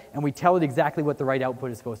pattern and we tell it exactly what the right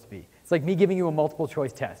output is supposed to be. It's like me giving you a multiple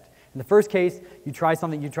choice test. In the first case, you try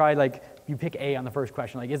something, you pick A on the first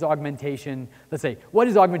question, like is augmentation, let's say, what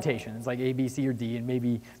is augmentation? It's like A, B, C, or D, and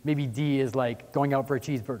maybe D is like going out for a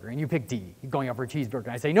cheeseburger, and you pick D, going out for a cheeseburger.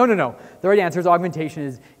 And I say, no, the right answer is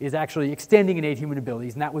augmentation is actually extending innate human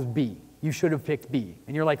abilities, and that was B. You should have picked B.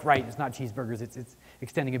 And you're like, right, it's not cheeseburgers, it's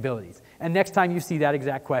extending abilities. And next time you see that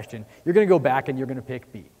exact question, you're going to go back and you're going to pick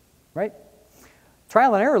B, right?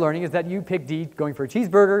 Trial and error learning is that you pick D, going for a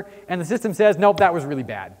cheeseburger, and the system says, nope, that was really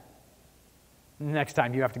bad. Next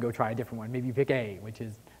time you have to go try a different one. Maybe you pick A, which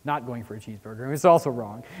is not going for a cheeseburger, and it's also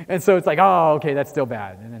wrong. And so it's like, oh, okay, that's still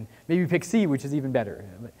bad. And then maybe you pick C, which is even better.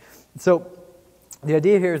 So the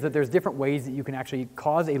idea here is that there's different ways that you can actually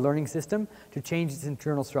cause a learning system to change its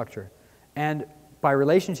internal structure. And by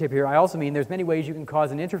relationship here, I also mean there's many ways you can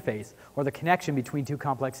cause an interface or the connection between two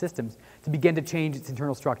complex systems to begin to change its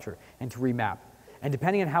internal structure and to remap. And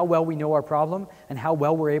depending on how well we know our problem and how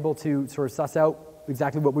well we're able to sort of suss out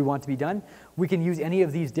exactly what we want to be done, we can use any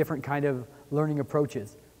of these different kind of learning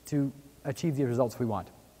approaches to achieve the results we want.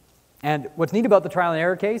 And what's neat about the trial and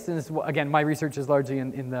error case, and this, again, my research is largely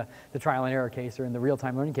in the trial and error case or in the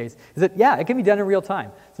real-time learning case, is that, yeah, it can be done in real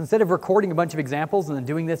time. So instead of recording a bunch of examples and then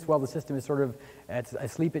doing this while the system is sort of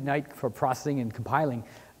asleep at night for processing and compiling,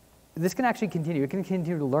 this can actually continue. It can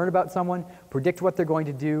continue to learn about someone, predict what they're going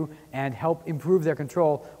to do, and help improve their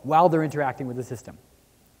control while they're interacting with the system.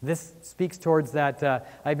 This speaks towards that,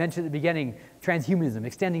 I mentioned at the beginning, transhumanism,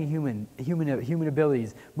 extending human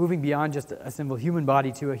abilities, moving beyond just a simple human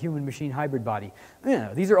body to a human-machine hybrid body. You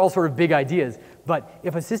know, these are all sort of big ideas, but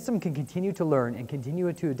if a system can continue to learn and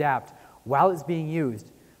continue to adapt while it's being used,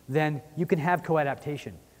 then you can have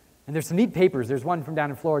co-adaptation. And there's some neat papers. There's one from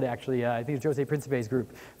down in Florida, actually. I think it's Jose Principe's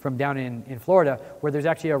group from down in Florida, where there's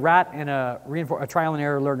actually a rat and a trial and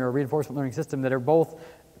error learner, a reinforcement learning system that are both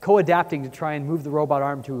co-adapting to try and move the robot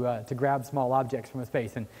arm to grab small objects from a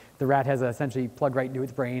space. And the rat has essentially plugged right into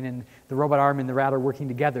its brain, and the robot arm and the rat are working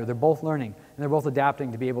together. They're both learning, and they're both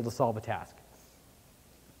adapting to be able to solve a task.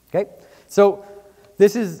 Okay? So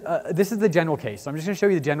this is the general case. So I'm just going to show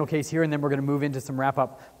you the general case here, and then we're going to move into some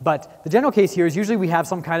wrap-up. But the general case here is usually we have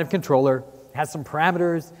some kind of controller, it has some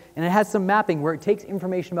parameters, and it has some mapping where it takes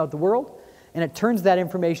information about the world, and it turns that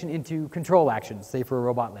information into control actions, say for a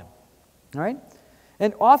robot limb. All right?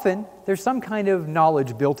 And often, there's some kind of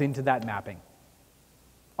knowledge built into that mapping.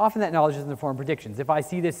 Often that knowledge is in the form of predictions. If I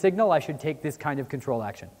see this signal, I should take this kind of control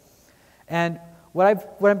action. And what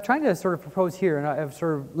I'm trying to sort of propose here, and I've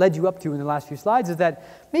sort of led you up to in the last few slides, is that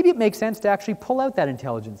maybe it makes sense to actually pull out that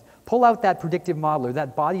intelligence, pull out that predictive modeler,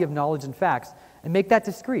 that body of knowledge and facts, and make that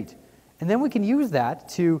discrete. And then we can use that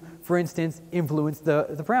to, for instance, influence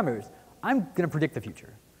the parameters. I'm going to predict the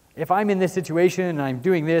future. If I'm in this situation and I'm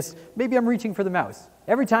doing this, maybe I'm reaching for the mouse.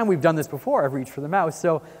 Every time we've done this before, I've reached for the mouse.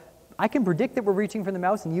 So I can predict that we're reaching for the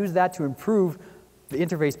mouse and use that to improve the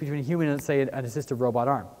interface between a human and, say, an assistive robot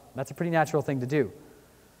arm. That's a pretty natural thing to do.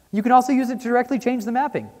 You can also use it to directly change the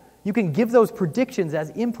mapping. You can give those predictions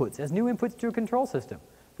as inputs, as new inputs to a control system.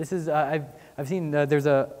 This is, I've seen there's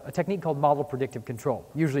a technique called model predictive control.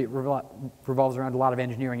 Usually it revolves around a lot of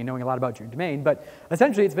engineering and knowing a lot about your domain, but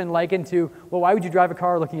essentially it's been likened to, well, why would you drive a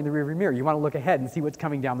car looking in the rearview mirror? You want to look ahead and see what's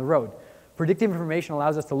coming down the road. Predictive information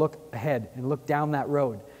allows us to look ahead and look down that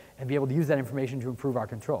road and be able to use that information to improve our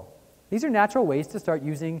control. These are natural ways to start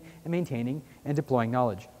using and maintaining and deploying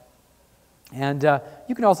knowledge. And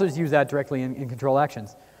you can also just use that directly in control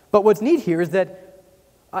actions. But what's neat here is that,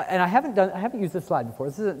 and I haven't used this slide before.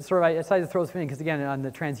 This is sort of, I decided to throw this in because, again, on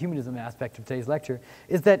the transhumanism aspect of today's lecture,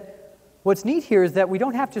 is that what's neat here is that we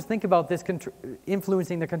don't have to just think about this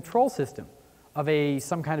influencing the control system of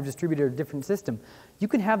some kind of distributed or different system. You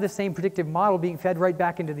can have the same predictive model being fed right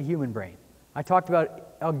back into the human brain. I talked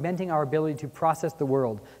about augmenting our ability to process the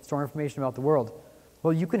world, store information about the world.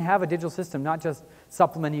 Well, you can have a digital system not just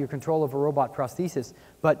supplementing your control of a robot prosthesis,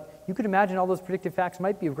 but you could imagine all those predictive facts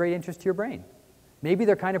might be of great interest to your brain. Maybe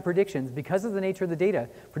they're kind of predictions, because of the nature of the data,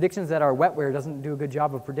 predictions that our wetware doesn't do a good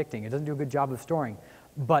job of predicting. It doesn't do a good job of storing.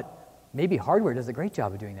 But maybe hardware does a great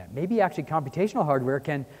job of doing that. Maybe actually computational hardware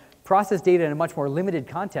can process data in a much more limited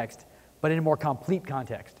context, but in a more complete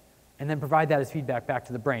context, and then provide that as feedback back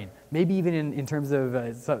to the brain. Maybe even in terms of,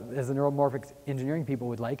 as the neuromorphic engineering people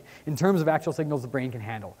would like, in terms of actual signals the brain can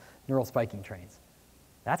handle, neural spiking trains.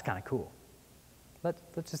 That's kind of cool.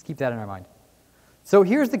 Let's just keep that in our mind. So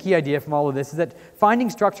here's the key idea from all of this, is that finding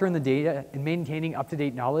structure in the data and maintaining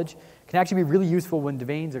up-to-date knowledge can actually be really useful when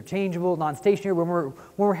domains are changeable, non-stationary, when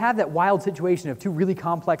we have that wild situation of two really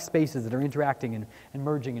complex spaces that are interacting and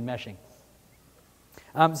merging and meshing.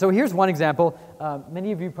 So here's one example.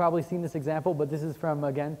 Many of you have probably seen this example, but this is from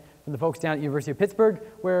the folks down at the University of Pittsburgh,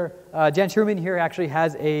 where Jan Schumann here actually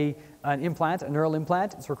has an implant, a neural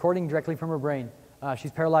implant. It's recording directly from her brain.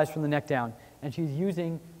 She's paralyzed from the neck down, and she's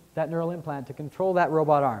using that neural implant to control that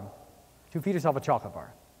robot arm to feed herself a chocolate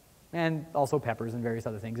bar, and also peppers and various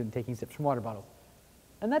other things, and taking sips from water bottles.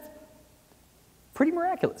 And that's pretty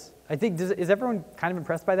miraculous. I think, is everyone kind of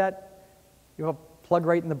impressed by that? You have a plug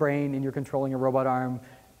right in the brain, and you're controlling a robot arm,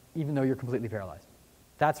 even though you're completely paralyzed.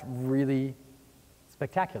 That's really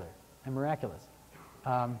spectacular and miraculous.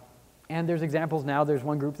 And there's examples now. There's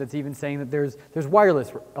one group that's even saying that there's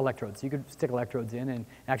wireless electrodes. So you could stick electrodes in and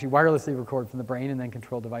actually wirelessly record from the brain and then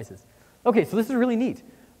control devices. Okay, so this is really neat.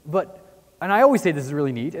 And I always say this is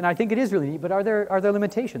really neat, and I think it is really neat, but are there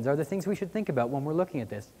limitations? Are there things we should think about when we're looking at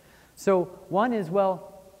this? So one is,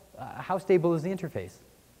 well, how stable is the interface?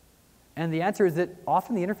 And the answer is that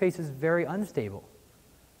often the interface is very unstable.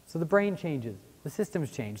 So the brain changes, the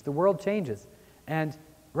systems change, the world changes. And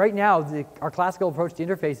right now, our classical approach to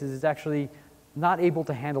interfaces is actually not able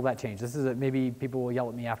to handle that change. This is maybe people will yell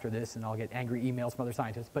at me after this, and I'll get angry emails from other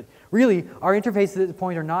scientists. But really, our interfaces at this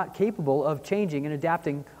point are not capable of changing and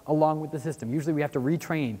adapting along with the system. Usually we have to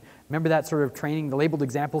retrain. Remember that sort of training, the labeled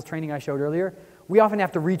examples training I showed earlier? We often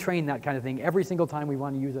have to retrain that kind of thing every single time we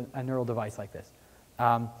want to use a neural device like this.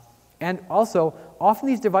 And also, often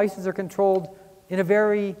these devices are controlled in a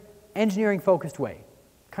very engineering-focused way,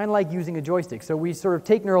 kind of like using a joystick. So we sort of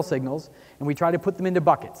take neural signals, and we try to put them into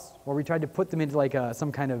buckets, or we try to put them into like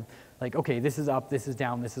some kind of, like, okay, this is up, this is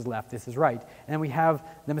down, this is left, this is right. And then we have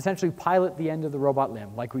them essentially pilot the end of the robot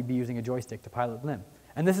limb, like we'd be using a joystick to pilot the limb.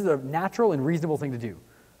 And this is a natural and reasonable thing to do.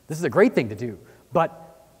 This is a great thing to do,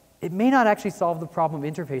 but it may not actually solve the problem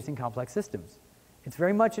of interfacing complex systems. It's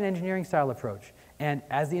very much an engineering style approach. And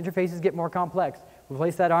as the interfaces get more complex,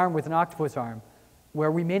 replace that arm with an octopus arm,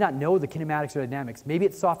 where we may not know the kinematics or dynamics. Maybe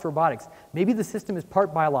it's soft robotics. Maybe the system is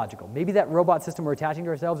part biological. Maybe that robot system we're attaching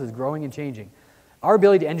to ourselves is growing and changing. Our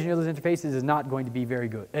ability to engineer those interfaces is not going to be very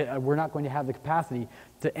good. We're not going to have the capacity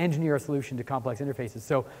to engineer a solution to complex interfaces.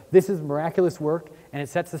 So this is miraculous work, and it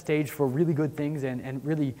sets the stage for really good things and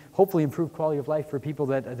really hopefully improve quality of life for people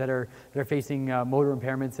that are facing motor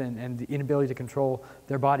impairments and the inability to control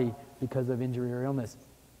their body because of injury or illness.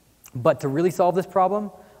 But to really solve this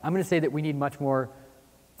problem, I'm going to say that we need a much more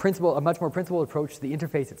principled approach to the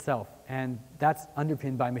interface itself, and that's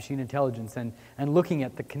underpinned by machine intelligence and looking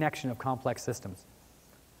at the connection of complex systems.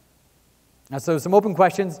 Now, so some open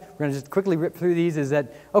questions, we're going to just quickly rip through these, is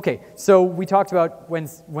that, okay, so we talked about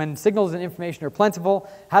when signals and information are plentiful,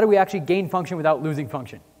 how do we actually gain function without losing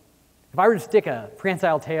function? If I were to stick a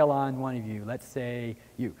prehensile tail on one of you, let's say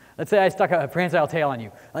you, let's say I stuck a prehensile tail on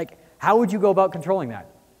you, like, how would you go about controlling that?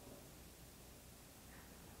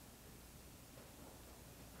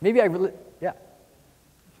 Maybe yeah.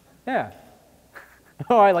 Yeah.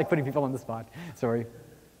 Oh, I like putting people on the spot. Sorry.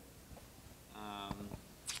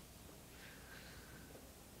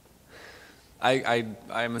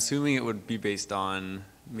 I'm assuming it would be based on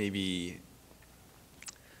maybe,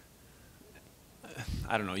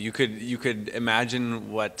 I don't know, you could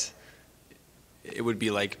imagine what it would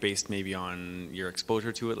be like based maybe on your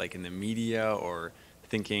exposure to it, like in the media, or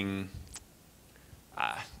thinking,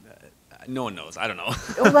 no one knows, I don't know.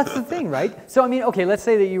 Well, that's the thing, right? So, I mean, okay, let's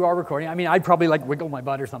say that you are recording. I mean, I'd probably like wiggle my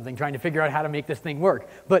butt or something trying to figure out how to make this thing work.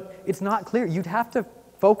 But it's not clear. You'd have to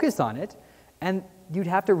focus on it, and you'd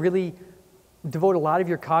have to really devote a lot of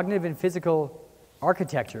your cognitive and physical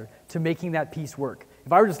architecture to making that piece work.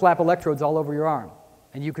 If I were to slap electrodes all over your arm,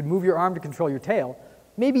 and you could move your arm to control your tail,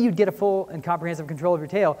 maybe you'd get a full and comprehensive control of your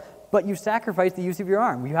tail, but you sacrifice the use of your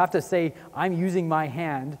arm. You have to say, I'm using my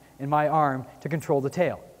hand and my arm to control the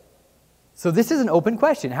tail. So this is an open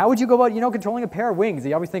question. How would you go about, controlling a pair of wings?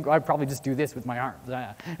 You always think, I'd probably just do this with my arms.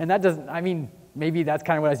 And that doesn't, I mean, maybe that's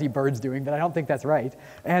kind of what I see birds doing, but I don't think that's right.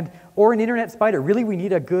 Or an internet spider. Really, we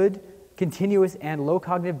need a good, continuous, and low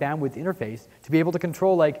cognitive bandwidth interface to be able to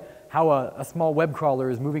control, like, how a small web crawler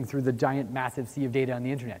is moving through the giant, massive sea of data on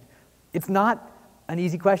the internet. It's not an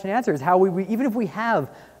easy question to answer. It's how even if we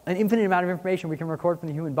have an infinite amount of information we can record from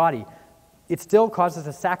the human body, it still causes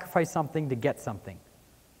us to sacrifice something to get something.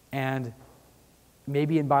 And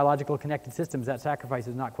maybe in biological connected systems, that sacrifice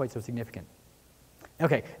is not quite so significant.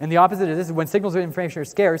 Okay, and the opposite of this is when signals and information are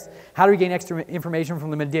scarce, how do we gain extra information from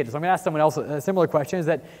limited data? So I'm going to ask someone else a similar question, is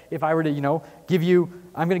that if I were to, I'm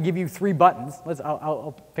going to give you 3 buttons.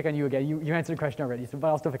 I'll pick on you again. You answered the question already, but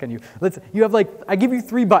I'll still pick on you. I give you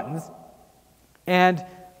 3 buttons, and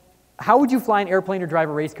how would you fly an airplane or drive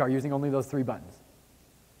a race car using only those 3 buttons?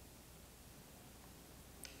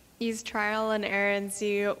 Use trial and error and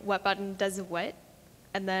see what button does what,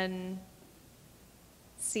 and then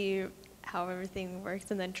see how everything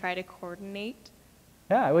works, and then try to coordinate.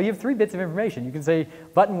 Yeah, well, you have 3 bits of information. You can say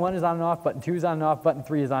button 1 is on and off, button 2 is on and off, button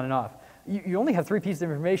 3 is on and off. You only have 3 pieces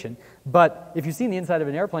of information, but if you've seen the inside of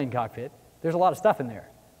an airplane cockpit, there's a lot of stuff in there.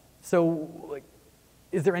 So, like,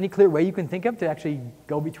 is there any clear way you can think of to actually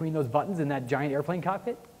go between those buttons in that giant airplane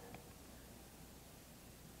cockpit?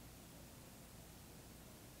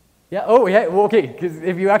 Yeah, oh, yeah, well, okay, because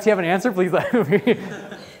if you actually have an answer, please let me.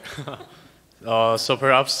 So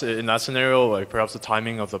perhaps in that scenario, like perhaps the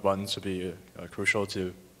timing of the buttons would be crucial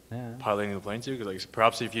to piloting the plane too. 'Cause, like,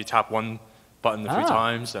 perhaps if you tap one button 3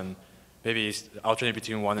 times and maybe alternate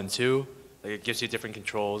between 1 and 2, like, it gives you different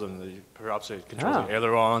controls, and perhaps it controls the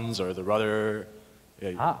ailerons or the rudder,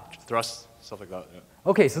 thrust, stuff like that. Yeah.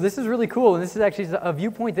 Okay, so this is really cool, and this is actually a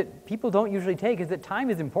viewpoint that people don't usually take, is that time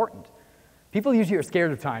is important. People usually are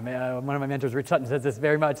scared of time. One of my mentors, Rich Sutton, says this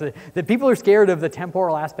very much, that people are scared of the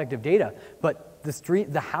temporal aspect of data, but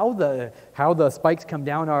how the spikes come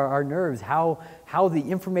down our nerves, how the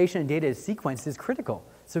information and data is sequenced is critical.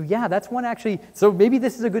 So yeah, that's one actually, so maybe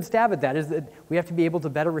this is a good stab at that, is that we have to be able to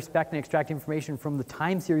better respect and extract information from the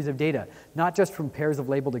time series of data, not just from pairs of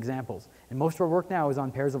labeled examples. And most of our work now is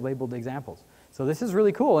on pairs of labeled examples. So this is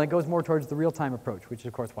really cool, and it goes more towards the real-time approach, which is,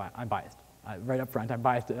 of course, why I'm biased. Right up front, I'm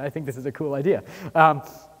biased. I think this is a cool idea.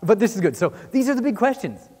 But this is good. So these are the big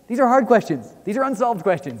questions. These are hard questions. These are unsolved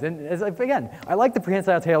questions. And again, I like the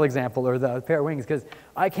prehensile tail example or the pair of wings because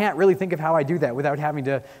I can't really think of how I do that without having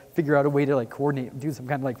to figure out a way to like coordinate, do some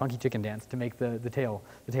kind of like funky chicken dance to make the tail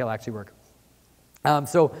actually work.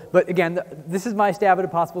 But again, this is my stab at a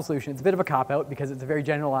possible solution. It's a bit of a cop-out because it's a very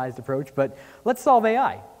generalized approach, but let's solve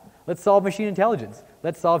AI. Let's solve machine intelligence.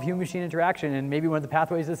 Let's solve human-machine interaction and maybe one of the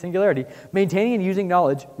pathways to singularity. Maintaining and using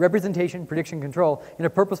knowledge, representation, prediction, control in a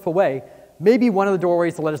purposeful way may be one of the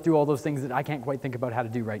doorways to let us do all those things that I can't quite think about how to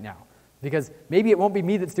do right now. Because maybe it won't be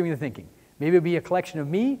me that's doing the thinking. Maybe it'll be a collection of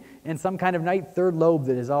me and some kind of night third lobe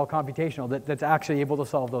that is all computational that's actually able to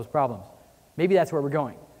solve those problems. Maybe that's where we're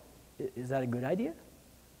going. Is that a good idea?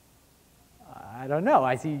 I don't know.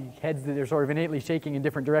 I see heads that are sort of innately shaking in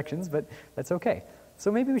different directions, but that's okay.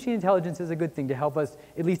 So maybe machine intelligence is a good thing to help us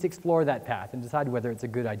at least explore that path and decide whether it's a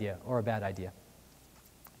good idea or a bad idea.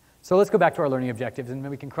 So let's go back to our learning objectives, and then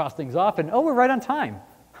we can cross things off, and oh, we're right on time.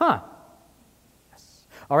 Huh. Yes.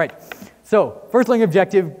 All right. So first learning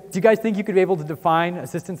objective, do you guys think you could be able to define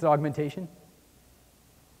assistance and augmentation?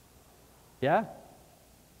 Yeah?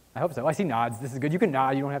 I hope so. I see nods. This is good. You can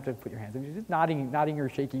nod. You don't have to put your hands in. You're just nodding or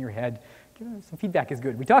shaking your head. Some feedback is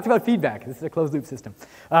good. We talked about feedback. This is a closed-loop system.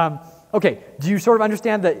 Okay. Do you sort of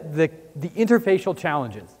understand the interfacial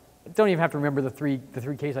challenges? Don't even have to remember the three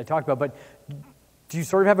cases I talked about, but do you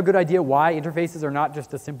sort of have a good idea why interfaces are not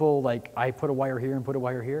just a simple, like, I put a wire here and put a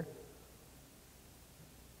wire here?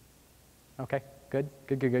 Okay. Good.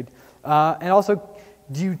 And also,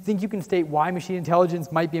 do you think you can state why machine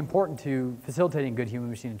intelligence might be important to facilitating good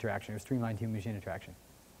human-machine interaction or streamlined human-machine interaction?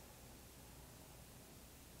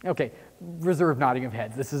 Okay, reserve nodding of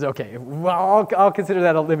heads. This is okay. Well, I'll consider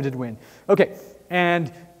that a limited win. Okay,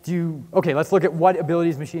 and okay, let's look at what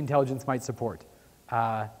abilities machine intelligence might support.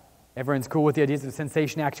 Everyone's cool with the ideas of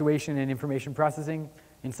sensation actuation and information processing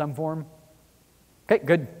in some form? Okay,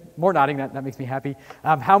 good. More nodding, that makes me happy.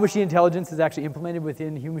 How machine intelligence is actually implemented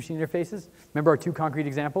within human-machine interfaces. Remember our two concrete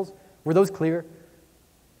examples? Were those clear?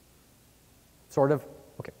 Sort of?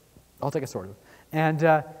 Okay, I'll take a sort of. And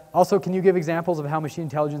also, can you give examples of how machine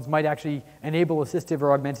intelligence might actually enable assistive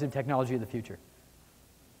or augmentative technology of the future?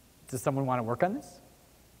 Does someone want to work on this?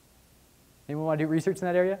 Anyone want to do research in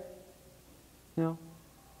that area? No?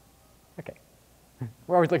 Okay.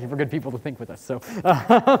 We're always looking for good people to think with us, so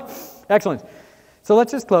excellent. So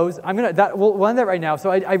let's just close. We'll end that right now.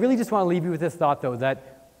 So I really just want to leave you with this thought, though,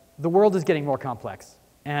 that the world is getting more complex.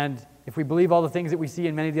 And if we believe all the things that we see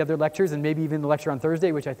in many of the other lectures, and maybe even the lecture on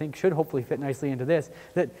Thursday, which I think should hopefully fit nicely into this,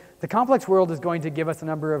 that the complex world is going to give us a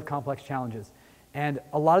number of complex challenges. And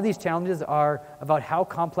a lot of these challenges are about how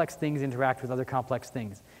complex things interact with other complex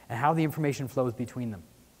things, and how the information flows between them.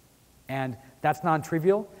 And that's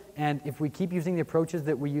non-trivial. And if we keep using the approaches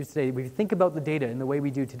that we use today, if we think about the data in the way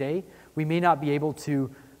we do today, we may not be able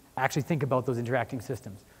to actually think about those interacting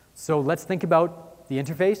systems. So let's think about the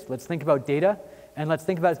interface, let's think about data, and let's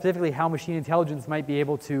think about specifically how machine intelligence might be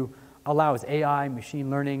able to allow us, AI, machine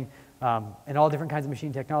learning, and all different kinds of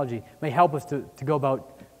machine technology, may help us to go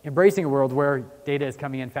about embracing a world where data is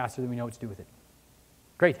coming in faster than we know what to do with it.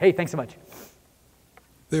 Great. Hey, thanks so much.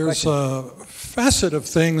 There's a facet of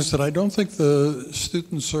things that I don't think the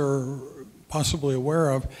students are possibly aware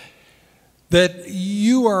of, that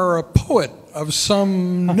you are a poet of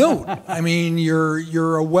some note. I mean,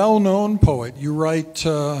 you're a well-known poet. You write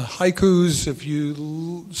haikus. If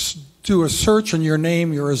you do a search in your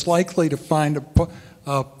name, you're as likely to find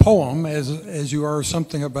a poem as you are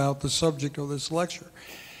something about the subject of this lecture.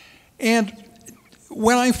 And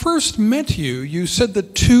when I first met you, you said the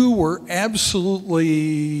two were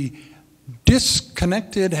absolutely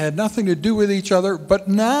disconnected, had nothing to do with each other, but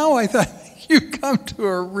now I thought you come to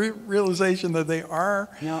a realization that they are.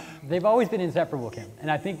 No, they've always been inseparable, Kim, and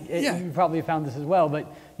I think you probably found this as well, but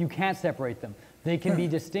you can't separate them. They can be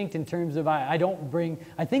distinct in terms of I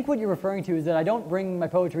think what you're referring to is that I don't bring my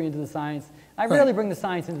poetry into the science. I rarely bring the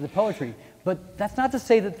science into the poetry, but that's not to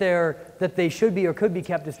say that they should be or could be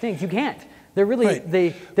kept distinct. You can't. They're really,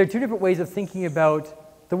 they're two different ways of thinking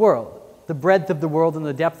about the world, the breadth of the world and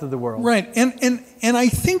the depth of the world. Right, and I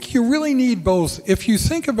think you really need both. If you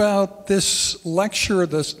think about this lecture,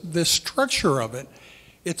 this structure of it,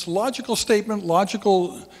 it's logical statement,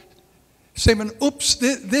 oops,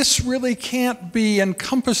 this really can't be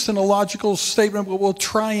encompassed in a logical statement, but we'll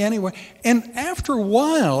try anyway. And after a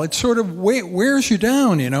while, it sort of wears you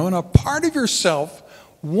down, and a part of yourself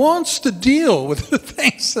wants to deal with the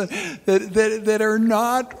things that are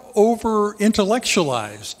not over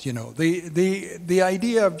intellectualized. The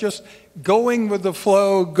idea of just going with the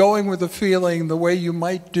flow, going with the feeling, the way you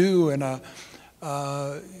might do in a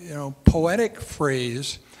poetic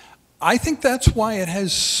phrase. I think that's why it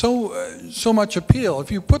has so much appeal.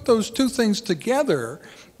 If you put those two things together,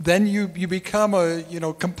 then you become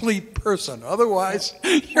a complete person. Otherwise,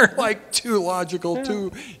 you're like too logical,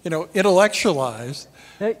 too intellectualized.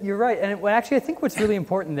 You're right, and actually I think what's really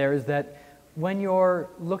important there is that when you're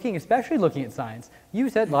looking, especially looking at science, you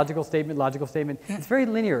said logical statement, logical statement. It's very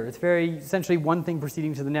linear. It's very essentially one thing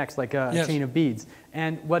proceeding to the next, like a chain of beads.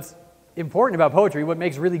 And what's important about poetry, what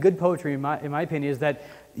makes really good poetry, in my opinion, is that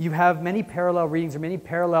you have many parallel readings or many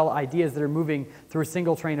parallel ideas that are moving through a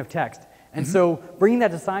single train of text. And so bringing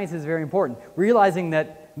that to science is very important. Realizing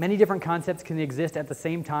that many different concepts can exist at the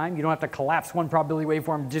same time. You don't have to collapse one probability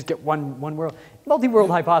waveform and just get one world. Multi-world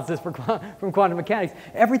hypothesis from quantum mechanics.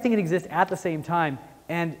 Everything can exist at the same time.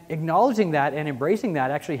 And acknowledging that and embracing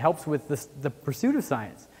that actually helps with the pursuit of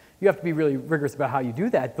science. You have to be really rigorous about how you do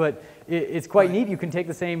that, but it's quite neat. You can take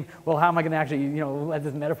the same, well, how am I going to actually, let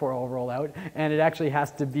this metaphor all roll out? And it actually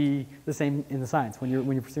has to be the same in the science when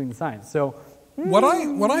you're pursuing the science. So what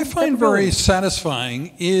I find very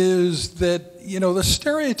satisfying is that, the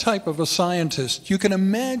stereotype of a scientist, you can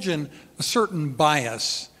imagine a certain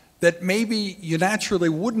bias that maybe you naturally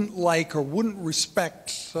wouldn't like or wouldn't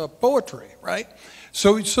respect poetry, right?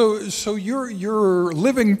 So you're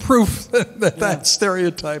living proof that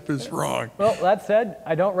stereotype is wrong. Well, that said,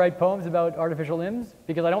 I don't write poems about artificial limbs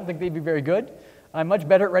because I don't think they'd be very good. I'm much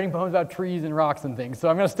better at writing poems about trees and rocks and things. So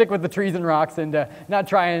I'm going to stick with the trees and rocks and not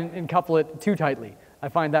try and couple it too tightly. I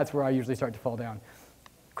find that's where I usually start to fall down.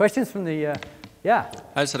 Questions from the, yeah?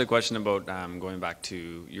 I just had a question about going back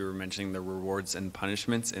to, you were mentioning the rewards and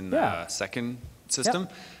punishments in the second system.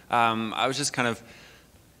 I was just kind of,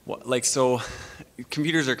 so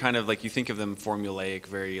computers are kind of like, you think of them formulaic,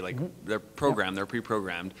 very like, they're programmed, they're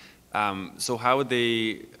pre-programmed. So how would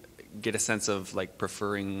they get a sense of like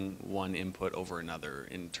preferring one input over another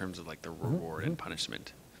in terms of like the reward and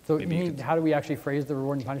punishment? So you mean, how do we actually phrase the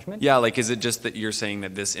reward and punishment? Yeah, like is it just that you're saying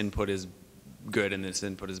that this input is good and this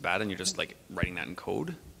input is bad and you're just like writing that in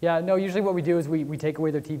code? Yeah, no, usually what we do is we take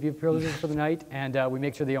away their TV privileges for the night and we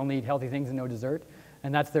make sure they only eat healthy things and no dessert.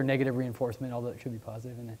 And that's their negative reinforcement, although it should be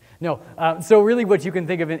positive. So really what you can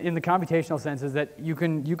think of in the computational sense is that you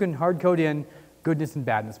can hard code in goodness and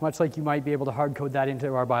badness, much like you might be able to hard code that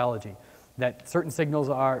into our biology. That certain signals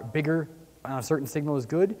are bigger on a certain signal is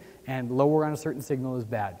good and lower on a certain signal is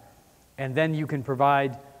bad. And then you can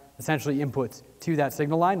provide essentially inputs to that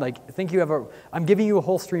signal line. Like think you have I'm giving you a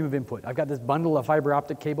whole stream of input. I've got this bundle of fiber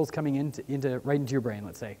optic cables coming right into your brain,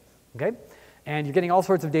 let's say, okay? And you're getting all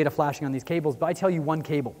sorts of data flashing on these cables, but I tell you one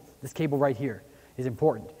cable, this cable right here, is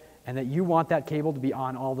important, and that you want that cable to be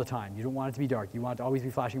on all the time. You don't want it to be dark. You want it to always be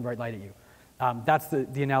flashing bright light at you. That's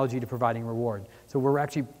the analogy to providing reward. So we're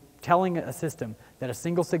actually telling a system that a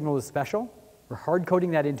single signal is special. We're hard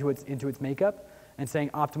coding that into its makeup and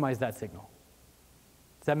saying optimize that signal.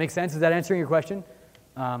 Does that make sense? Is that answering your question?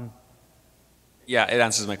 Yeah, it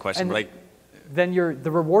answers my question. And then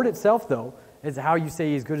the reward itself, though, is how you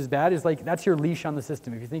say is good as bad, is like that's your leash on the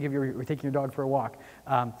system. If you think of you're taking your dog for a walk,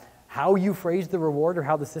 how you phrase the reward or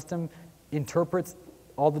how the system interprets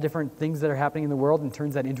all the different things that are happening in the world and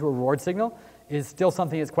turns that into a reward signal is still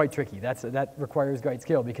something that's quite tricky. That requires great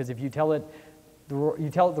skill because if you tell it the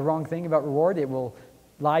wrong thing about reward, it will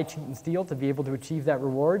lie, cheat, and steal to be able to achieve that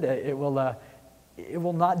reward. It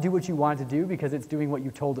will not do what you want it to do because it's doing what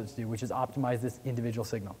you told it to do, which is optimize this individual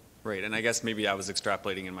signal. Right, and I guess maybe I was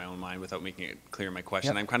extrapolating in my own mind without making it clear in my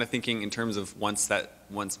question. I'm kind of thinking in terms of once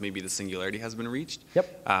maybe the singularity has been reached,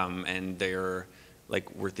 and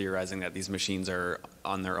we're theorizing that these machines are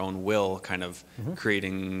on their own will kind of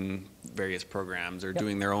creating various programs or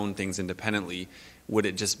doing their own things independently. Would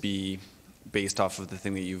it just be based off of the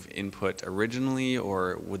thing that you've input originally,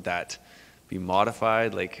 or would that be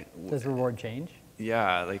modified? Does reward change?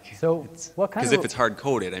 Yeah, what kind of? Because if it's hard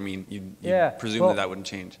coded, I mean, you presume that wouldn't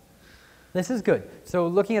change. This is good. So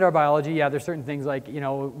looking at our biology, there's certain things like,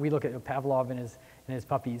 we look at Pavlov and his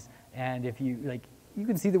puppies, and if you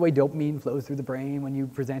can see the way dopamine flows through the brain when you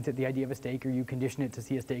present it the idea of a steak or you condition it to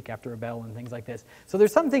see a steak after a bell and things like this. So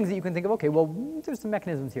there's some things that you can think of, okay, well, there's some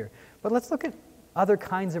mechanisms here. But let's look at other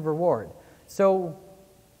kinds of reward. So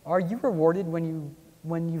are you rewarded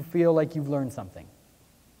when you feel like you've learned something?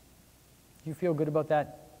 Do you feel good about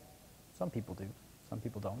that? Some people do. Some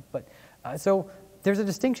people don't. But so there's a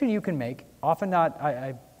distinction you can make, often not,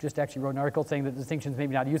 I just actually wrote an article saying that the distinction is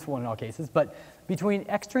maybe not useful in all cases, but between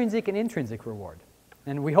extrinsic and intrinsic reward.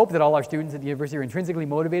 And we hope that all our students at the university are intrinsically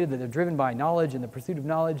motivated, that they're driven by knowledge and the pursuit of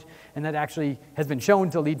knowledge, and that actually has been shown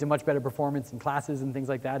to lead to much better performance in classes and things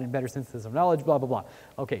like that, and better synthesis of knowledge, blah, blah, blah.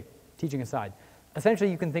 Okay, teaching aside. Essentially,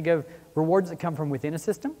 you can think of rewards that come from within a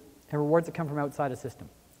system and rewards that come from outside a system.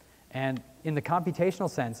 And in the computational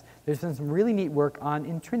sense, there's been some really neat work on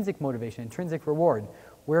intrinsic motivation, intrinsic reward,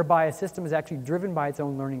 whereby a system is actually driven by its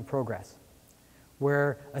own learning progress.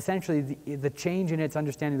 where essentially the change in its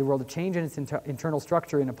understanding of the world, the change in its internal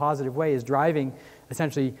structure in a positive way is driving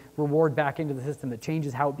essentially reward back into the system that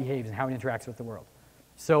changes how it behaves and how it interacts with the world.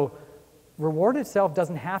 So reward itself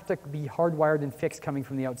doesn't have to be hardwired and fixed coming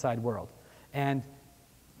from the outside world. And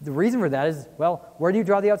the reason for that is, well, where do you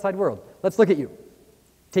draw the outside world? Let's look at you.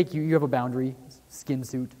 Take you, you have a boundary, skin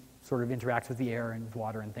suit, sort of interacts with the air and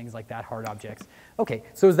water and things like that, hard objects. Okay,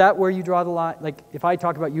 so is that where you draw the line? Like, if I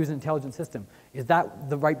talk about use an intelligent system, is that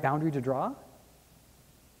the right boundary to draw?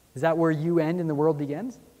 Is that where you end and the world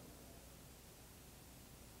begins?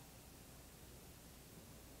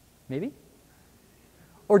 Maybe?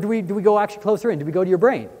 Or do we go actually closer in? Do we go to your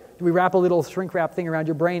brain? Do we wrap a little shrink wrap thing around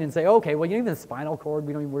your brain and say, okay, well, even the spinal cord,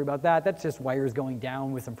 we don't even worry about that. That's just wires going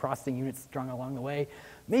down with some processing units strung along the way.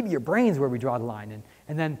 Maybe your brain's where we draw the line.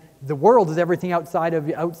 And then the world is everything outside of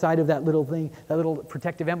that little thing, that little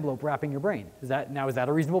protective envelope wrapping your brain. Is that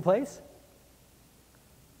a reasonable place?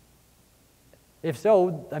 If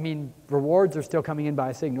so, I mean, rewards are still coming in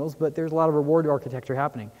by signals, but there's a lot of reward architecture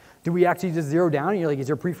happening. Do we actually just zero down and you're like, is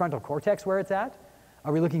your prefrontal cortex where it's at?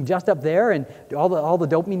 Are we looking just up there and all the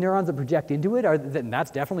dopamine neurons that project into it? And that's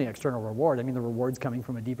definitely external reward. I mean, the reward's coming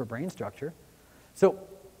from a deeper brain structure. So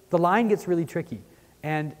the line gets really tricky,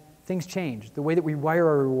 and things change. The way that we wire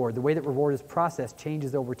our reward, the way that reward is processed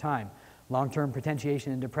changes over time. Long-term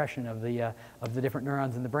potentiation and depression of the different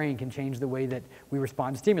neurons in the brain can change the way that we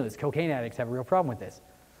respond to stimulus. Cocaine addicts have a real problem with this.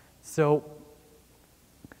 So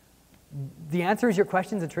the answer is your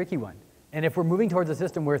question's a tricky one. And if we're moving towards a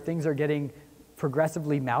system where things are getting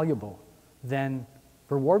progressively malleable, then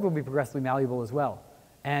reward will be progressively malleable as well.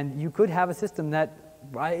 And you could have a system that,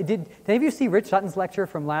 did any of you see Rich Sutton's lecture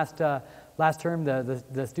from last term,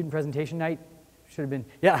 the student presentation night? Should have been,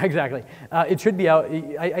 yeah, exactly. It should be out.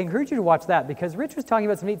 I encourage you to watch that, because Rich was talking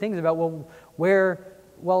about some neat things about,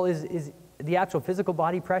 is the actual physical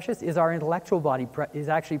body precious? Is our intellectual body is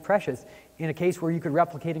actually precious in a case where you could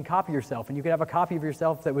replicate and copy yourself, and you could have a copy of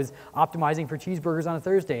yourself that was optimizing for cheeseburgers on a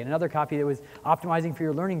Thursday, and another copy that was optimizing for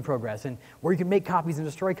your learning progress, and where you can make copies and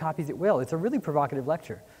destroy copies at will. It's a really provocative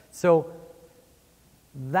lecture. So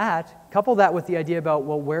couple that with the idea about,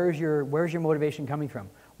 well, where's your motivation coming from?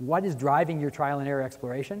 What is driving your trial and error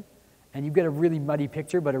exploration? And you get a really muddy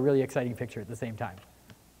picture, but a really exciting picture at the same time.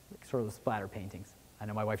 Sort of the splatter paintings. I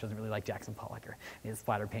know my wife doesn't really like Jackson Pollock or his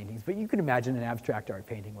splatter paintings, but you can imagine an abstract art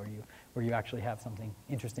painting where you actually have something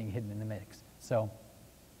interesting hidden in the mix. So,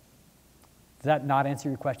 does that not answer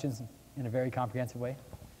your questions in a very comprehensive way?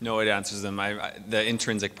 No, it answers them. The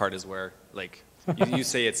intrinsic part is where, like, you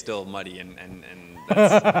say it's still muddy, and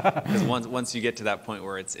that's, because once you get to that point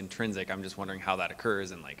where it's intrinsic, I'm just wondering how that occurs,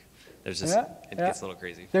 and like, there's just it gets a little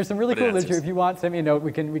crazy. There's some really cool literature. If you want, send me a note.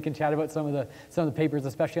 We can chat about some of the papers,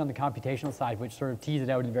 especially on the computational side, which sort of tease it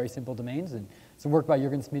out in very simple domains. And some work by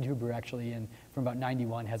Jürgen Smidhuber actually, from about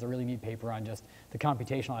 '91, has a really neat paper on just the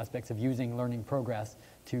computational aspects of using learning progress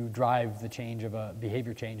to drive the change of a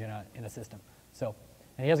behavior change in a system. So.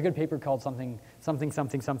 And he has a good paper called something,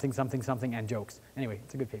 and jokes. Anyway,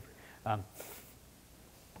 it's a good paper.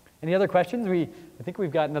 Any other questions? I think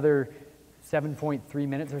we've got another 7.3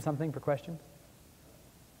 minutes or something for questions.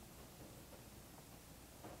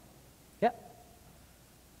 Yeah.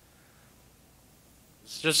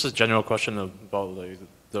 It's just a general question about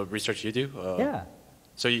the research you do. Yeah.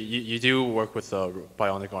 So you do work with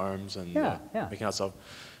bionic arms and making that stuff.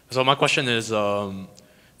 So my question is,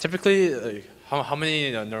 typically, how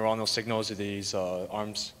many neuronal signals do these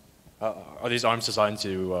arms designed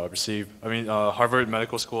to receive? I mean, Harvard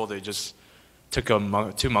Medical School, they just took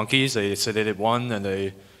two monkeys, they sedated one, and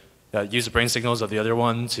they used the brain signals of the other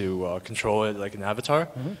one to control it like an avatar.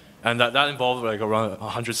 Mm-hmm. And that involved like around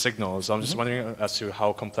 100 signals. So I'm just wondering as to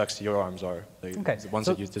how complex your arms are, the ones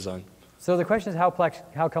that you designed. So the question is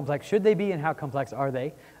how complex should they be and how complex are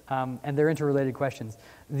they? And they're interrelated questions.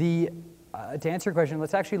 To answer your question,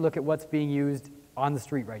 let's actually look at what's being used on the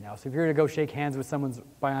street right now. So if you were to go shake hands with someone's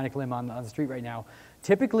bionic limb on the street right now,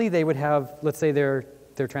 typically they would have, let's say they're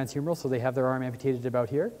transhumeral, so they have their arm amputated about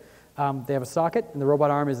here. They have a socket, and the robot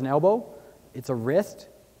arm is an elbow. It's a wrist.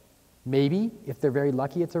 Maybe, if they're very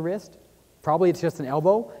lucky, it's a wrist. Probably it's just an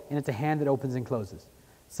elbow, and it's a hand that opens and closes.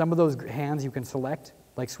 Some of those hands you can select,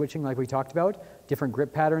 like switching, like we talked about, different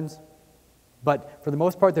grip patterns. But for the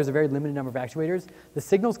most part, there's a very limited number of actuators. The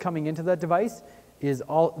signals coming into that device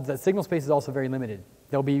the signal space is also very limited.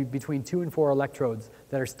 There'll be between 2 and 4 electrodes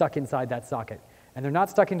that are stuck inside that socket. And they're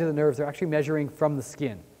not stuck into the nerves, they're actually measuring from the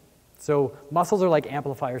skin. So muscles are like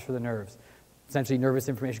amplifiers for the nerves. Essentially, nervous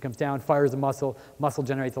information comes down, fires a muscle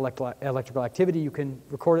generates electrical activity, you can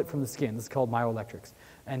record it from the skin. This is called myoelectrics.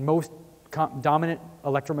 And most dominant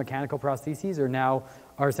electromechanical prostheses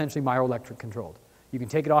are essentially myoelectric controlled. You can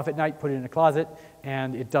take it off at night, put it in a closet,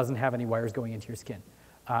 and it doesn't have any wires going into your skin.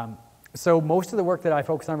 So most of the work that I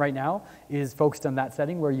focus on right now is focused on that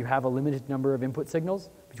setting where you have a limited number of input signals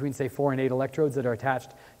between, say, 4 and 8 electrodes that are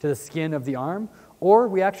attached to the skin of the arm. Or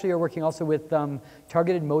we actually are working also with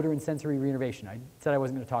targeted motor and sensory reinnervation. I said I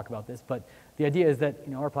wasn't going to talk about this, but the idea is that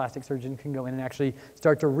our plastic surgeon can go in and actually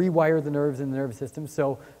start to rewire the nerves in the nervous system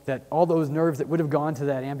so that all those nerves that would have gone to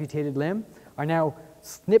that amputated limb are now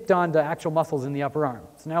snipped onto actual muscles in the upper arm.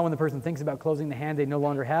 So now when the person thinks about closing the hand, they no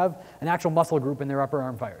longer have an actual muscle group in their upper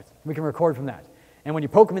arm fibers. We can record from that. And when you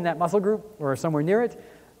poke them in that muscle group or somewhere near it,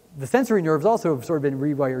 the sensory nerves also have sort of been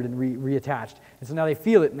rewired and reattached. And so now they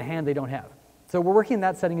feel it in the hand they don't have. So we're working in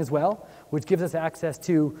that setting as well, which gives us access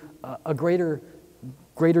to a greater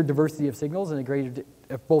diversity of signals and a greater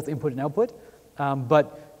both input and output.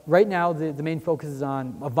 But right now, the main focus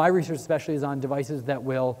of my research especially is on devices that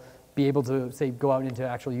will be able to, say, go out into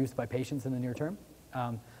actual use by patients in the near term.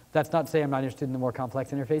 That's not to say I'm not interested in the more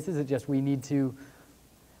complex interfaces. It's just we need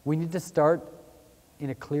to start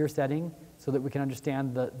in a clear setting so that we can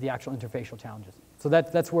understand the actual interfacial challenges. So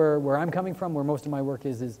that's where I'm coming from, where most of my work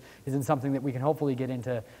is in something that we can hopefully get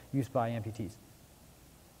into use by amputees.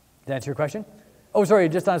 Did that answer your question? Oh, sorry,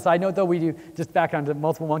 just on a side note though, we do, just back onto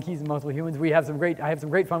multiple monkeys and multiple humans, I have some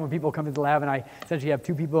great fun when people come to the lab and I essentially have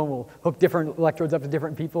 2 people and we'll hook different electrodes up to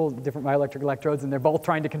different people, different myoelectric electrodes, and they're both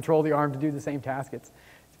trying to control the arm to do the same task. It's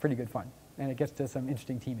pretty good fun. And it gets to some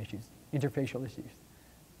interesting team issues, interfacial issues.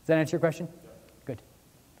 Does that answer your question? Good.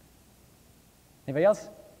 Anybody else?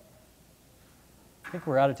 I think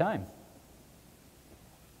we're out of time.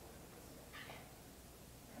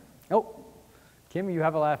 Oh, Kim, you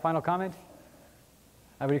have a final comment?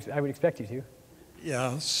 I would expect you to.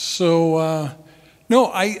 Yeah, so,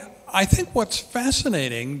 no, I think what's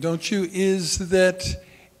fascinating, don't you, is that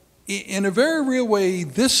in a very real way,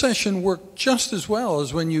 this session worked just as well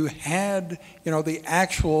as when you had, the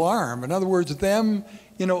actual arm. In other words, them,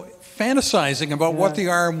 fantasizing about what the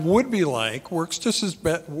arm would be like works just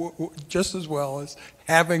as well as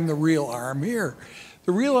having the real arm here.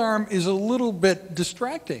 The real arm is a little bit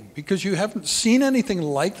distracting because you haven't seen anything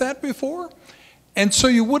like that before. And so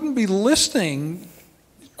you wouldn't be listening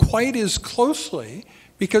quite as closely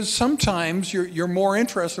because sometimes you're more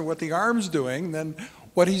interested in what the arm's doing than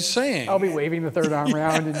what he's saying. I'll be waving the third arm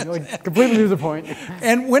around and completely lose the point.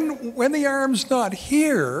 And when the arm's not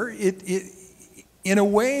here, in a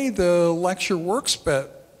way the lecture works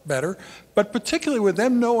better, but particularly with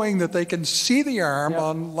them knowing that they can see the arm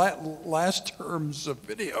on last terms of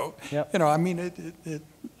video, it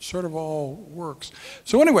sort of all works.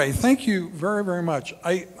 So anyway, thank you very, very much.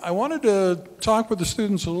 I wanted to talk with the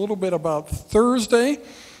students a little bit about Thursday,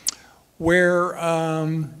 where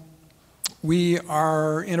we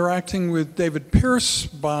are interacting with David Pierce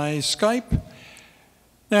by Skype.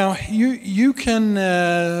 Now, you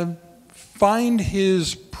can find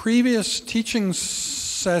his previous teaching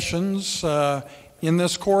sessions in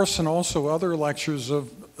this course and also other lectures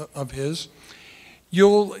of his.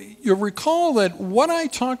 You'll recall that what I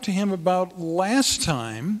talked to him about last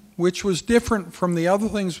time, which was different from the other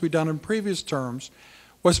things we've done in previous terms,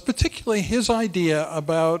 was particularly his idea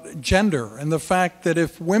about gender and the fact that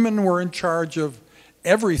if women were in charge of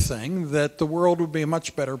everything, that the world would be a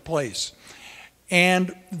much better place.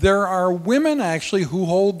 And there are women actually who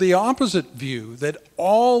hold the opposite view, that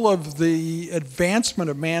all of the advancement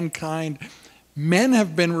of mankind, men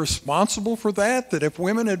have been responsible for that if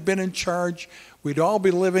women had been in charge, we'd all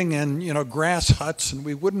be living in, grass huts and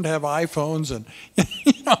we wouldn't have iPhones and,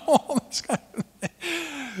 all this kind of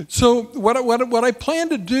thing. So what I plan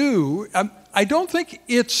to do, I don't think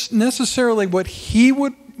it's necessarily what he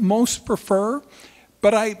would most prefer,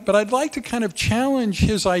 but I'd like to kind of challenge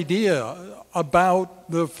his idea about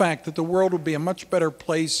the fact that the world would be a much better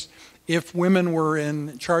place if women were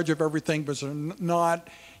in charge of everything, but they're not,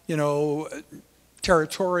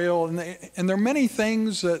 territorial. And there are many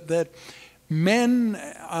things that men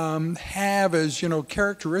have as,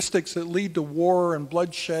 characteristics that lead to war and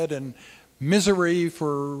bloodshed and misery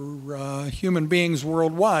for human beings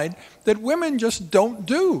worldwide that women just don't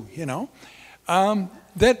do,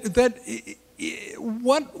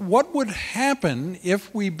 What would happen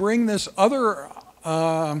if we bring this other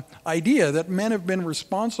idea that men have been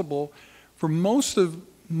responsible for most of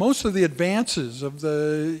the advances of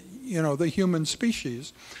the human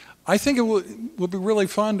species? I think it will be really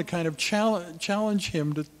fun to kind of challenge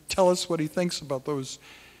him to tell us what he thinks about those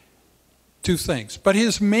two things. But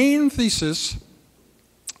his main thesis,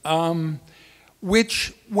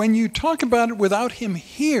 which when you talk about it without him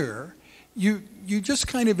here, you just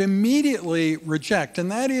kind of immediately reject,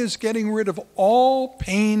 and that is getting rid of all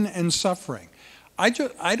pain and suffering. I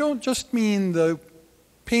don't just mean the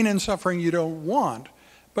pain and suffering you don't want,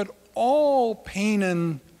 but all pain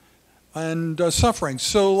and suffering.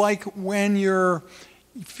 So like when you're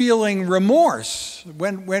feeling remorse,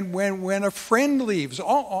 when a friend leaves,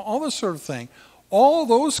 all this sort of thing, all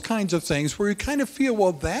those kinds of things where you kind of feel,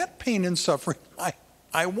 well, that pain and suffering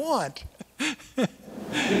I want. Has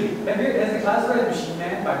the class read Machine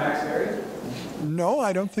Man by Max Berry? No,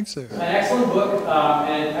 I don't think so. An excellent book,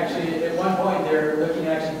 and actually at one point they're looking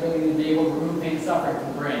at actually being able to remove pain and suffering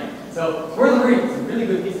from the brain. So it's worth a read. It's a really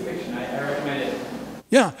good piece of fiction. I recommend it.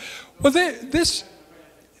 Yeah. Well, this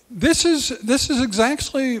is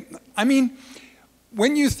exactly, I mean,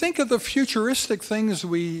 when you think of the futuristic things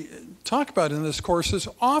we talk about in this course, there's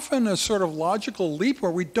often a sort of logical leap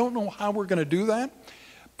where we don't know how we're going to do that.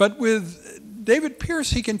 But with David Pierce,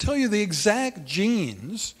 he can tell you the exact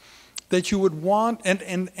genes that you would want,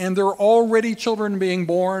 and there are already children being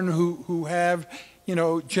born who have,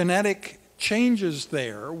 genetic changes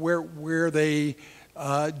there where they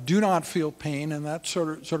do not feel pain and that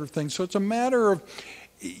sort of thing. So it's a matter of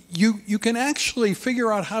you can actually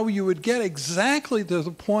figure out how you would get exactly to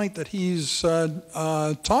the point that he's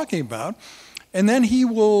talking about, and then he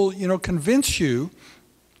will convince you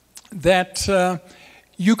that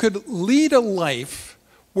you could lead a life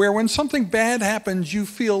where when something bad happens, you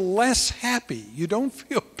feel less happy. You don't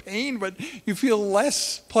feel pain, but you feel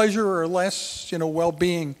less pleasure or less,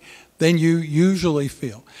 well-being than you usually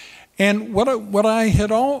feel. And what I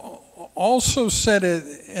had also said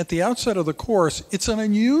at the outset of the course, it's an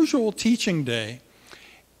unusual teaching day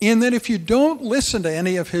in that if you don't listen to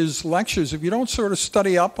any of his lectures, if you don't sort of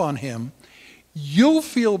study up on him, you'll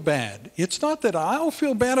feel bad. It's not that I'll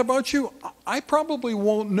feel bad about you. I probably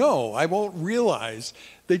won't know. I won't realize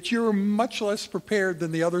that you're much less prepared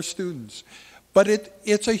than the other students. But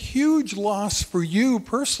it's a huge loss for you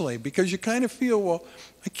personally because you kind of feel, well,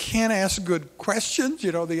 I can't ask good questions.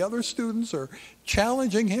 The other students are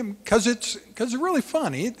challenging him because it's really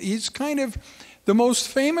fun. He's kind of the most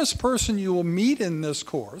famous person you will meet in this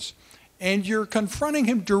course. And you're confronting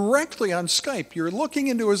him directly on Skype. You're looking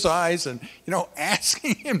into his eyes and,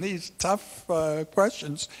 asking him these tough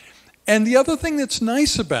questions. And the other thing that's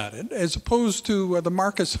nice about it, as opposed to the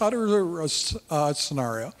Marcus Hutter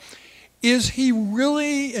scenario, is he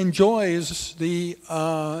really enjoys the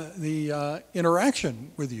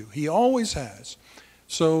interaction with you. He always has.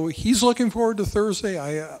 So he's looking forward to Thursday.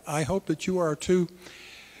 I hope that you are too.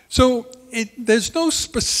 So there's no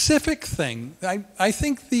specific thing. I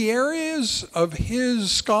think the areas of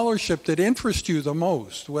his scholarship that interest you the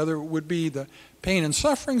most, whether it would be the pain and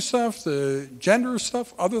suffering stuff, the gender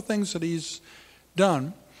stuff, other things that he's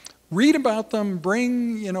done, read about them,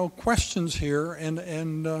 bring questions here,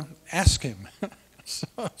 and ask him.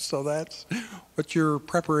 So that's what your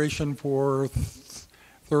preparation for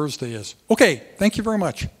Thursday is. Okay, thank you very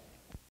much.